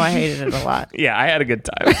 even though I hated it a lot. Yeah, I had a good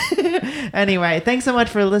time. Anyway, thanks so much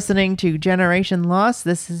for listening to Generation Lost.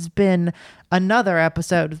 This has been another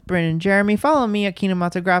episode with Bryn and Jeremy. Follow me at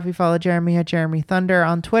Kinematography. Follow Jeremy at Jeremy Thunder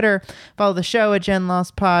on Twitter. Follow the show at Gen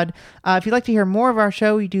Lost Pod. If you'd like to hear more of our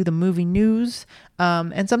show, we do the movie news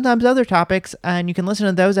and sometimes other topics. And you can listen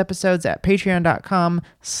to those episodes at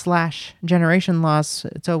patreon.com/Generation Lost.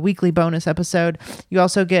 It's a weekly bonus episode. You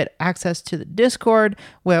also get access to the Discord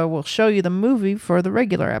where we'll show you the movie for the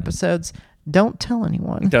regular episodes. Don't tell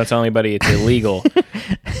anyone. Don't tell anybody, it's illegal.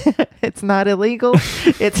 It's not illegal.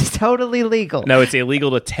 It's totally legal. No, it's illegal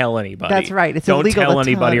to tell anybody. That's right. It's Don't illegal tell to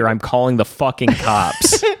anybody tell or I'm calling the fucking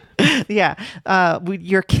cops. Yeah.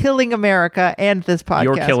 You're killing America and this podcast.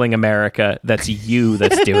 You're killing America. That's you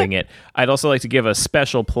that's doing it. I'd also like to give a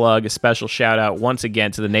special plug, a special shout out once again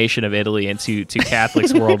to the nation of Italy and to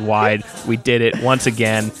Catholics worldwide. We did it once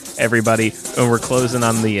again, everybody. And we're closing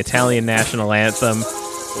on the Italian national anthem.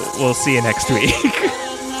 We'll see you next week.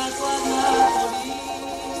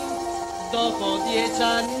 Dopo 10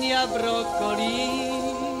 anni a broccoli,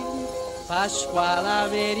 Pasquale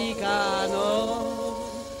americano,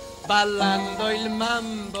 ballando il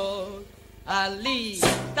mambo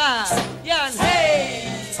all'italian. Hey,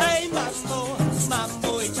 hey mambo,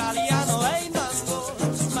 mambo italiano, hey mambo,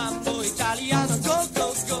 mambo italiano, go,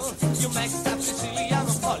 go, go. You mix up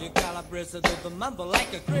Siciliano, Polly Calabrese, do the mambo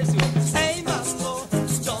like a crazy one. Hey mambo,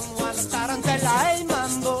 don't want tarantella, hey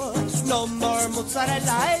mambo, no more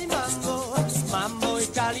mozzarella, hey mambo, mambo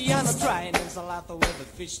italiano, try an insalata with a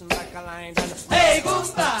fish and like a line. Hey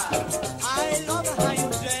Goomba, I love how you